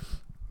think.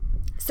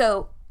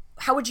 So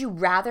how would you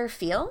rather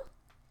feel?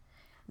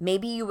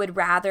 Maybe you would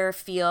rather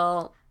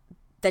feel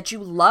that you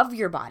love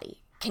your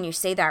body. Can you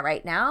say that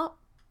right now?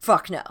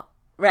 Fuck no.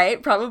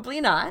 Right?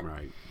 Probably not.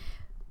 Right.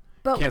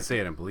 But you can't say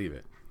it and believe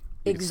it.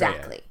 You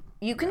exactly.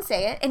 You can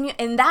say it.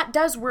 And that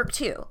does work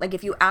too. Like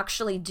if you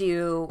actually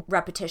do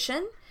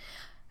repetition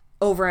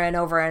over and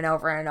over and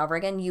over and over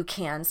again, you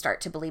can start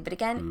to believe it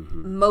again.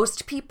 Mm-hmm.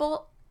 Most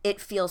people, it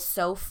feels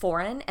so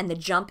foreign and the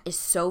jump is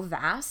so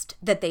vast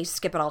that they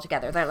skip it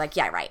altogether. They're like,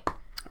 yeah, right. I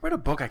read a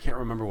book, I can't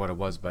remember what it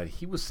was, but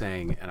he was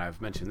saying, and I've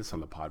mentioned this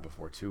on the pod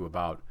before too,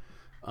 about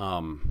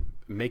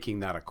making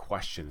that a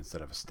question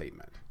instead of a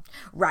statement.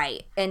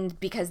 Right. And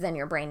because then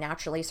your brain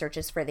naturally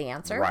searches for the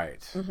answer.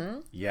 Right.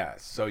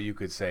 Yes. So you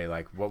could say,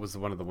 like, what was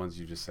one of the ones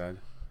you just said?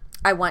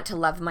 I want to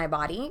love my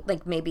body.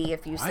 Like maybe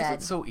if you Why said...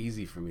 is it so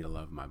easy for me to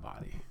love my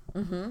body?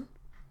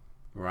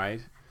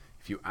 Right?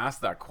 If you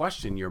ask that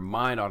question, your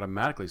mind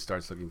automatically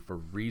starts looking for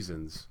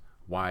reasons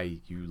why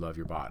you love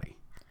your body.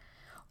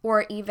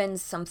 Or even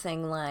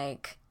something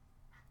like,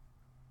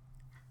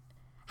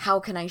 how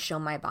can I show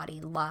my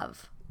body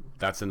love?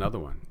 That's another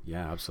one.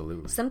 Yeah,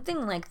 absolutely.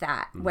 Something like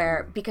that,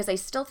 where, because I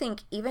still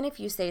think even if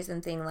you say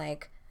something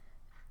like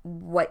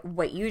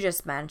what you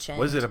just mentioned.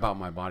 What is it about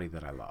my body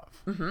that I love?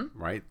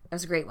 Right?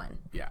 That's a great one.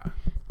 Yeah.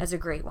 That's a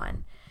great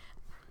one.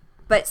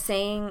 But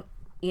saying,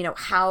 you know,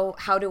 how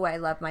do I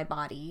love my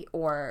body?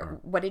 Or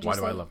what did you say?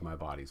 Why do I love my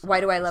body?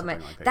 Why do I love my...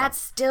 Like that. That's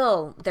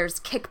still,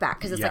 there's kickback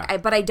because it's Yeah.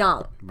 like, but I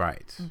don't.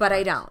 Right. But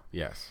I don't.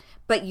 Yes.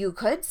 But you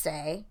could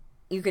say,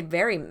 you could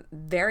very,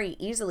 very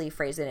easily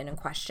phrase it in a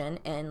question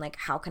and like,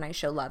 how can I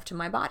show love to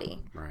my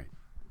body? Right.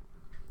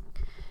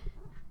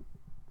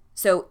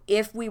 So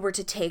if we were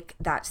to take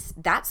that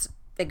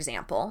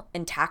example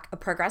and tack a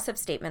progressive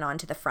statement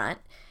onto the front,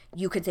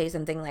 you could say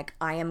something like,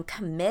 I am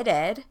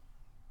committed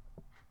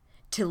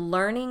to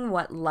learning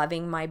what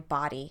loving my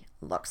body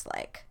looks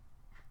like.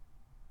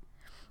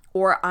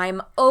 Or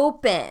I'm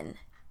open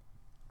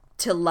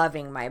to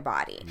loving my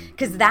body.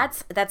 Because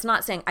that's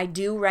not saying I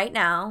do right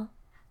now.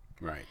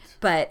 Right.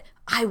 But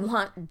I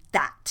want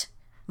that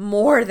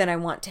more than I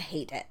want to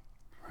hate it.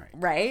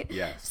 Right?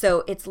 Yes.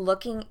 So it's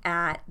looking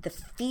at the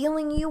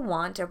feeling you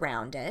want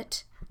around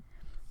it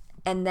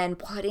and then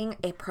putting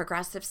a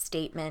progressive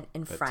statement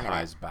in front of it. That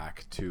ties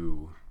back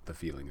to the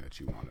feeling that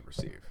you want to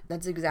receive.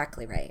 That's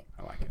exactly right.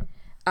 I like it.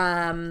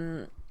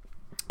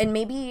 And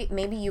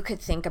maybe you could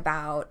think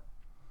about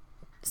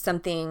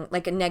something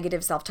like a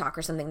negative self-talk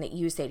or something that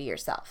you say to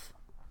yourself.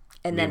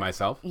 And Me, then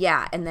myself?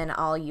 Yeah, and then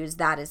I'll use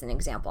that as an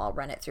example. I'll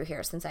run it through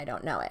here since I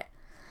don't know it.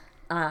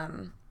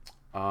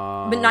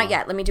 But not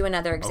yet. Let me do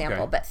another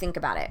example, okay. but think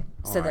about it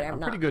so that I'm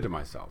not... pretty good to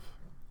myself.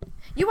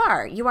 You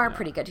are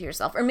pretty good to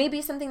yourself. Or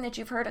maybe something that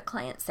you've heard a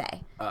client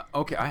say.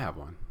 Okay, I have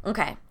one.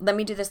 Okay, let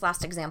me do this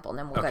last example and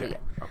then we'll go to you.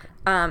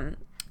 Okay.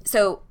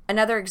 So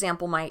another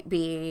example might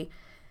be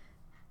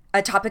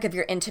a topic of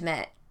your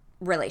intimate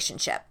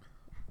relationship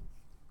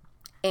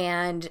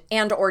and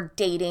or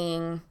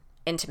dating,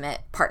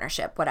 intimate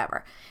partnership,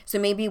 whatever. So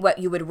maybe what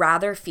you would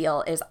rather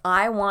feel is,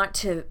 I want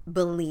to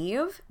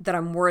believe that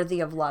I'm worthy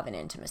of love and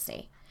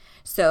intimacy.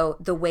 So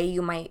the way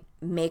you might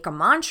make a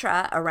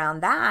mantra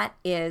around that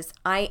is,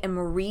 I am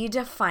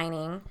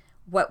redefining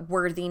what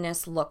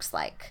worthiness looks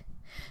like.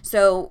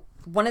 So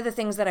one of the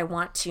things that I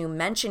want to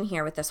mention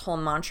here with this whole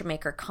mantra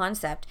maker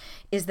concept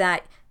is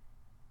that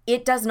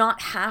it does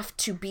not have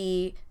to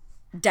be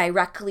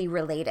directly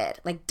related,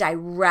 like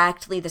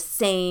directly the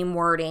same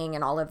wording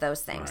and all of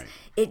those things. Right.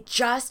 It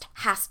just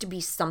has to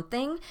be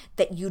something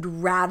that you'd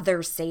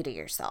rather say to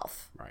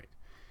yourself. Right.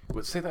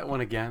 But say that one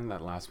again,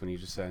 that last one you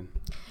just said.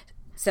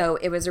 So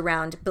it was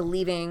around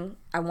believing,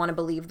 I want to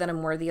believe that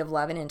I'm worthy of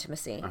love and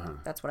intimacy.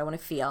 That's what I want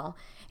to feel.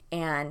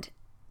 And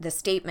the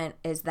statement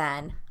is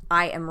then,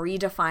 I am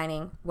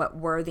redefining what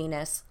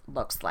worthiness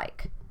looks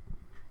like.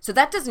 So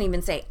that doesn't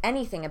even say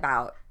anything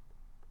about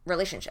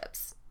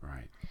relationships.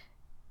 Right.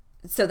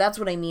 So that's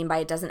what I mean by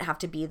it doesn't have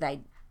to be like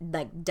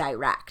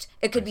direct.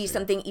 It could be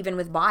something even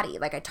with body.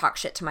 Like I talk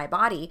shit to my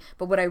body,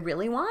 but what I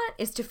really want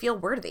is to feel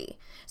worthy.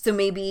 So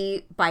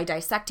maybe by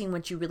dissecting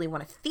what you really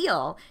want to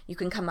feel, you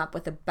can come up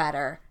with a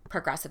better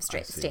progressive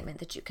statement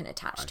that you can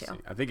attach to.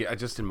 I think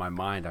just in my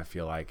mind, I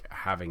feel like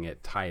having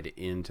it tied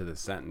into the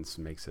sentence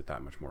makes it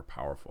that much more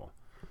powerful.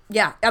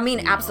 Yeah. I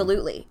mean,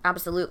 absolutely.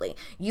 Absolutely.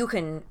 You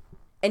can...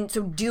 And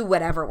so do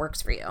whatever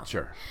works for you.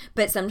 Sure.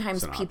 But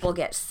sometimes people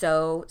get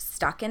so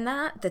stuck in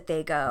that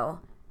they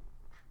go,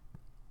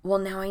 well,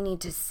 now I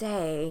need to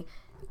say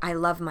I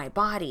love my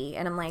body.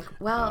 And I'm like,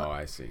 well, oh,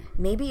 I see.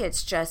 Maybe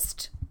it's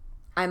just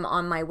I'm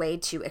on my way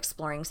to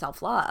exploring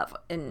self-love.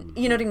 And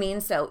you know what I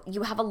mean? So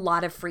you have a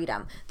lot of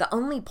freedom. The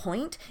only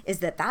point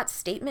is that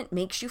statement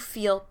makes you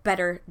feel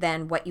better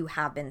than what you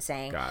have been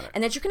saying. Got it.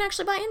 And that you can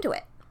actually buy into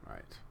it. Right.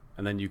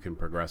 And then you can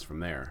progress from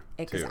there.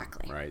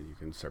 Exactly. Too, right? You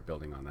can start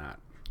building on that.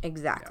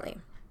 Exactly.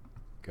 Yeah.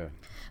 Good.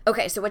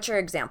 Okay, so what's your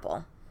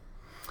example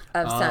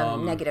of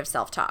some negative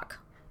self-talk?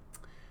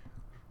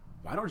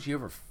 Why don't you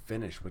ever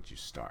finish what you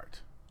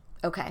start?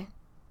 Okay.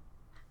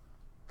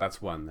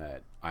 That's one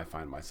that I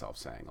find myself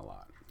saying a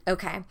lot.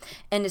 Okay.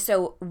 And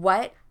so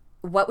what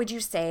would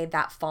you say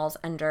that falls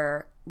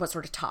under what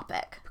sort of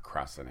topic?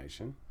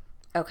 Procrastination.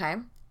 Okay.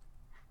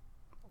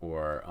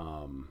 Or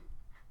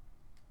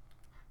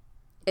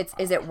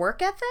is it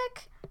work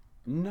ethic?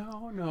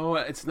 No,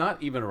 it's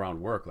not even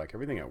around work. Like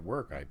everything at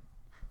work, I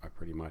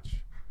pretty much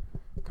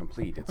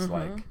complete. It's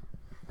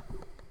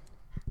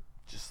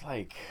just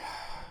like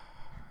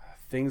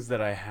things that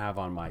I have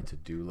on my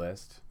to-do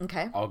list.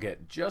 Okay. I'll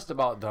get just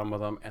about done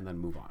with them and then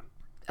move on.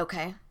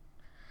 Okay.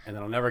 And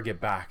then I'll never get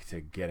back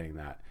to getting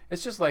that.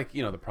 It's just like,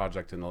 the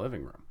project in the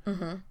living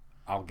room.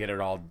 I'll get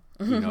it all,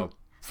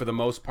 for the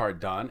most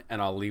part done,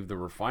 and I'll leave the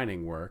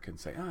refining work and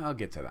say, I'll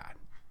get to that.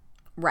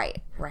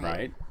 Right.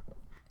 Right?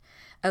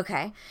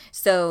 Okay.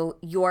 So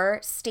your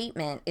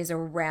statement is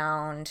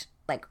around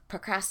like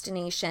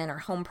procrastination or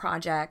home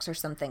projects or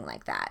something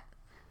like that.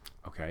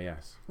 Okay,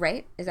 yes.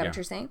 Right? Is that Yeah. what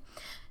you're saying?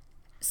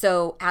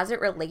 So as it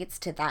relates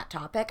to that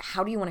topic,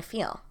 how do you want to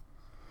feel?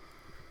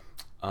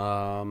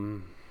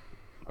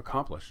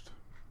 Accomplished.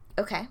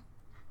 Okay.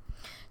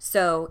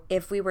 So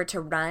if we were to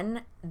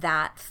run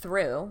that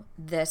through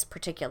this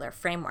particular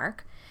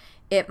framework,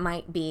 it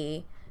might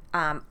be,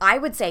 I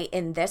would say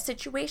in this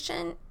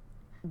situation,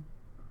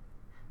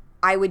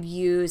 I would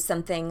use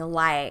something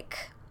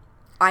like,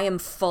 I am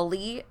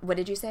fully, what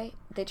did you say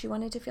that you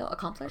wanted to feel?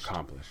 Accomplished?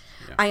 Accomplished.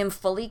 Yeah. I am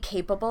fully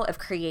capable of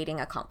creating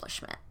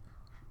accomplishment.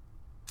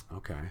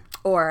 Okay.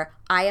 Or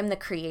I am the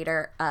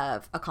creator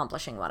of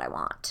accomplishing what I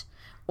want.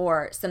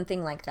 Or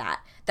something like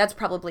that. That's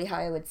probably how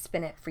I would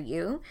spin it for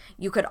you.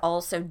 You could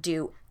also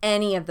do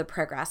any of the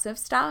progressive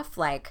stuff,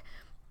 like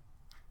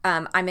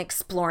I'm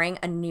exploring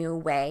a new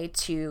way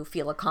to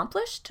feel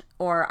accomplished,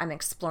 or I'm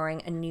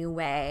exploring a new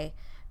way,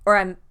 or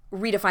I'm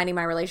redefining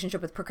my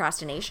relationship with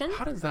procrastination.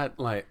 How does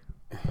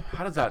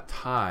that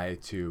tie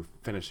to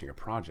finishing a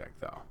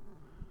project, though?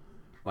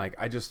 Like,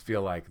 I just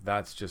feel like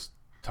that's just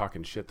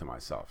talking shit to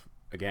myself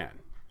again,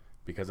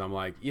 because I'm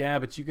like, yeah,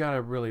 but you got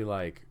to really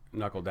like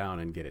knuckle down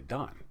and get it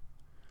done.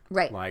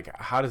 Right. Like,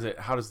 how does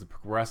the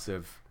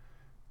progressive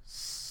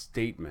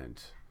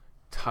statement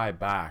tie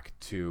back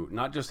to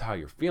not just how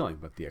you're feeling,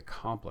 but the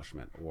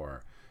accomplishment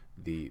or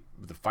the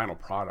final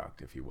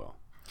product, if you will?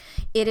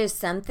 It is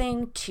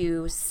something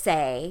to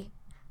say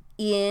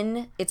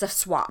it's a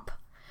swap.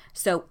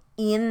 So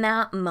in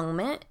that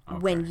moment,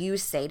 when you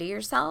say to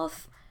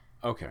yourself,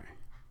 okay,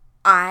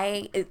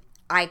 I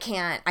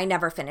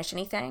never finish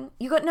anything.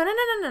 You go,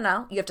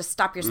 no. You have to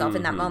stop yourself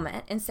in that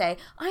moment and say,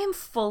 I am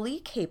fully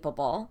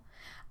capable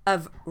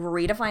of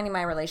redefining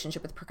my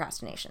relationship with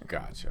procrastination.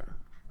 Gotcha.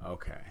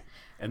 Okay.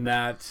 And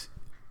that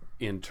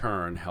in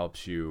turn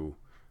helps you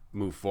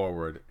move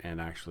forward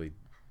and actually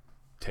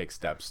take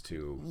steps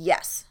to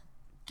Yes.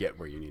 get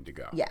where you need to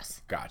go.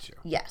 Yes. Gotcha.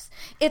 Yes.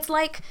 It's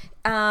like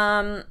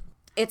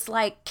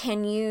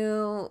can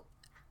you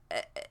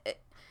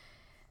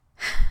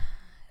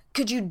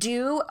could you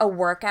do a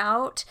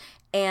workout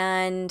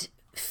and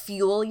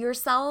fuel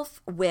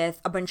yourself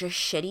with a bunch of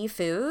shitty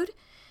food?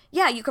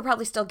 Yeah, you could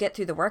probably still get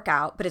through the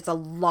workout, but it's a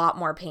lot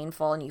more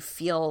painful and you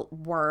feel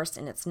worse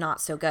and it's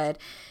not so good.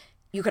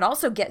 You could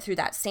also get through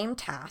that same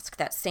task,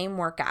 that same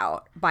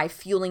workout, by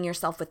fueling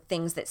yourself with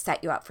things that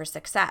set you up for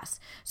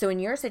success. So in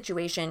your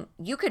situation,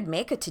 you could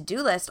make a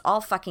to-do list all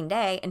fucking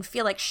day and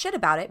feel like shit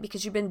about it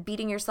because you've been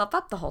beating yourself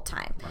up the whole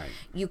time. Right.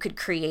 You could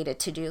create a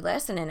to-do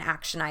list and an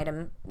action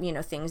item,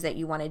 things that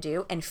you want to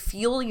do, and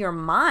fuel your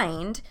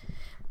mind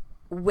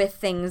with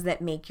things that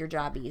make your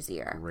job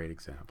easier. Great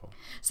example.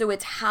 So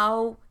it's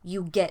how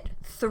you get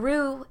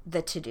through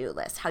the to-do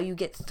list, how you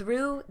get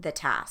through the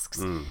tasks.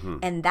 Mm-hmm.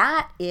 And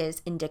that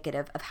is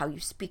indicative of how you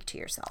speak to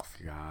yourself.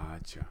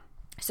 Gotcha.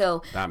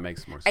 So that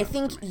makes more sense. I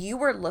think you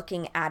were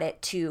looking at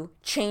it to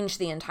change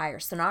the entire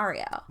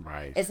scenario.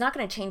 Right. It's not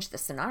going to change the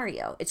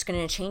scenario. It's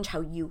going to change how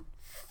you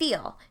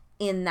feel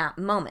in that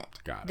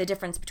moment. Got it. The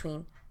difference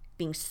between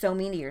being so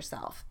mean to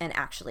yourself and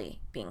actually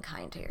being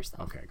kind to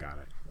yourself. Okay, got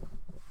it.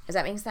 Does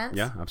that make sense?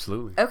 Yeah,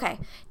 absolutely. Okay.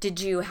 Did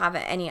you have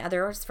any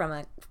others from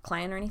a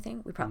client or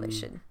anything? We probably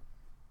should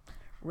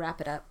wrap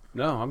it up.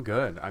 No, I'm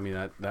good. I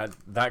mean,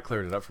 that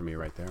cleared it up for me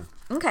right there.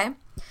 Okay.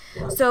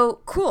 So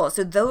cool.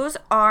 So those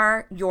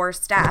are your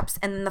steps.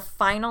 And then the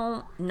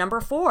final number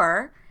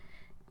 4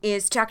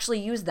 is to actually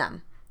use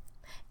them.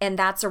 And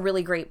that's a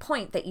really great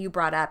point that you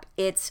brought up.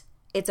 It's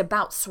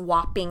about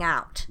swapping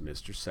out.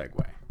 Mr.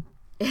 Segway.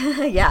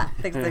 Yeah,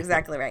 that's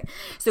exactly right.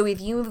 So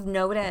if you've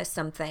noticed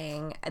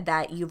something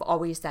that you've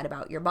always said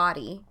about your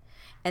body,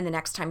 and the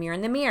next time you're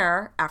in the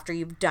mirror, after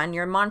you've done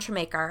your mantra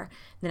maker,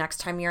 the next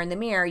time you're in the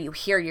mirror, you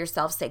hear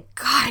yourself say,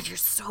 God, you're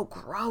so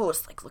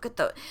gross. Like, look at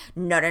the,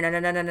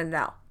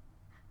 no.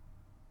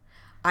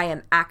 I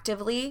am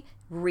actively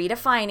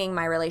redefining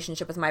my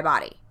relationship with my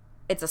body.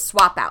 It's a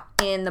swap out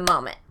in the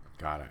moment.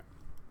 Got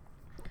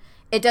it.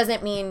 It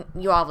doesn't mean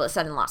you all of a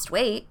sudden lost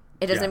weight.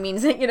 It doesn't mean,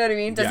 you know what I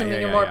mean? It doesn't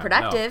mean you're more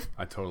productive.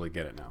 No, I totally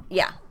get it now.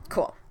 Yeah,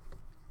 cool.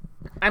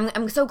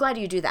 I'm so glad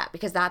you do that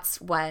because that's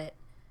what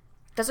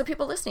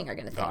people listening are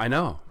going to think. I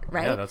know.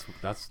 Right? Yeah,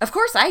 that's Of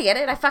course I get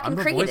it. I fucking I'm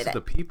the created voice it. of the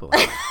people.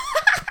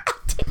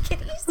 Take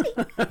it easy.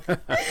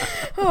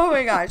 Oh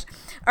my gosh.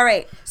 All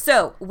right.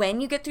 So when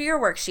you get through your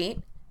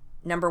worksheet,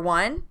 number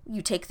 1,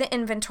 you take the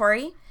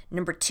inventory.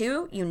 Number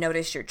 2, you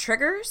notice your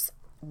triggers.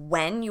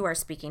 When you are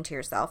speaking to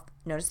yourself,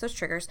 notice those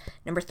triggers.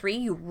 Number 3,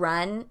 you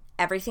run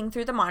everything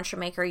through the mantra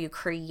maker. You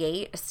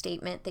create a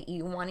statement that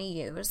you want to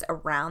use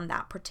around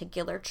that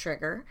particular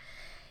trigger.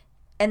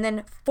 And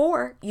then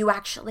 4, you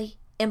actually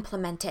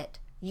implement it.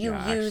 You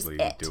use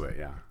it. Do it,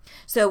 yeah.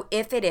 So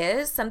if it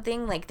is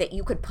something like that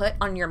you could put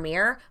on your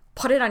mirror,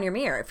 put it on your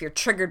mirror if you're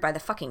triggered by the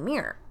fucking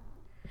mirror.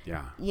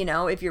 Yeah.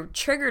 If you're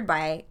triggered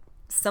by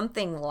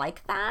something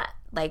like that,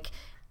 like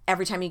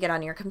every time you get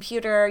on your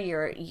computer,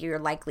 you're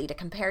likely to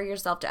compare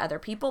yourself to other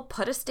people,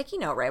 put a sticky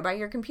note right by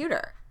your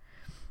computer.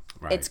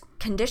 Right. It's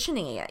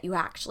conditioning it. You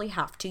actually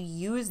have to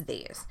use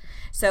these.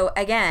 So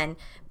again,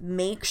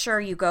 make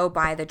sure you go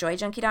by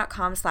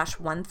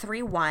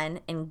thejoyjunkie.com/131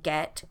 and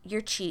get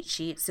your cheat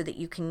sheet so that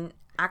you can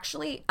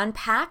actually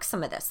unpack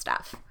some of this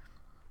stuff.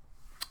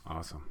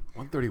 Awesome.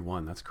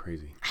 131. That's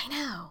crazy. I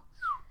know.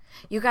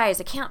 You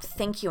guys, I can't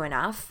thank you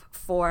enough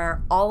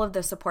for all of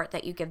the support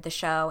that you give the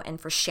show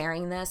and for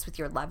sharing this with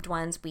your loved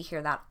ones. We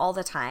hear that all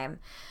the time.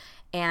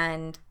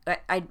 And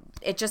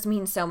it just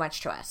means so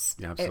much to us.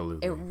 Yeah,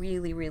 absolutely. It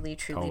really, really,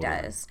 truly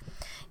does.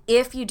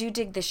 If you do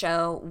dig the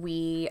show,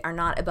 we are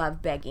not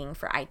above begging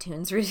for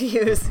iTunes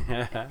reviews.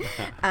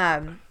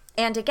 And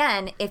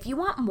again, if you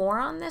want more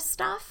on this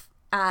stuff,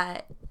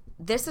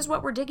 this is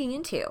what we're digging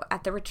into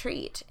at the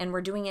retreat. And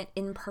we're doing it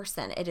in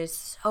person. It is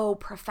so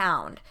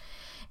profound.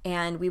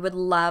 And we would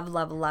love,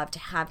 love, love to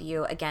have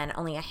you. Again,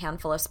 only a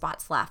handful of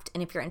spots left.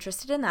 And if you're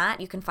interested in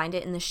that, you can find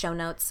it in the show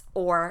notes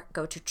or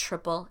go to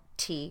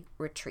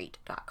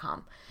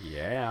TTRetreat.com.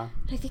 Yeah.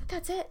 I think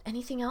that's it.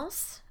 Anything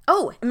else?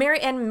 Oh,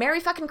 Merry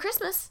fucking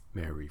Christmas.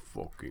 Merry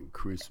fucking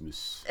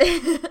Christmas.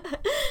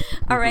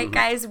 All right,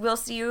 guys, we'll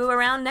see you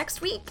around next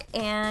week.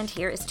 And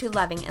here is to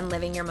loving and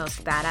living your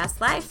most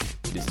badass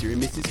life. Mr.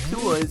 and Mrs.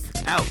 Claus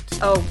out.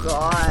 Oh,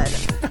 God.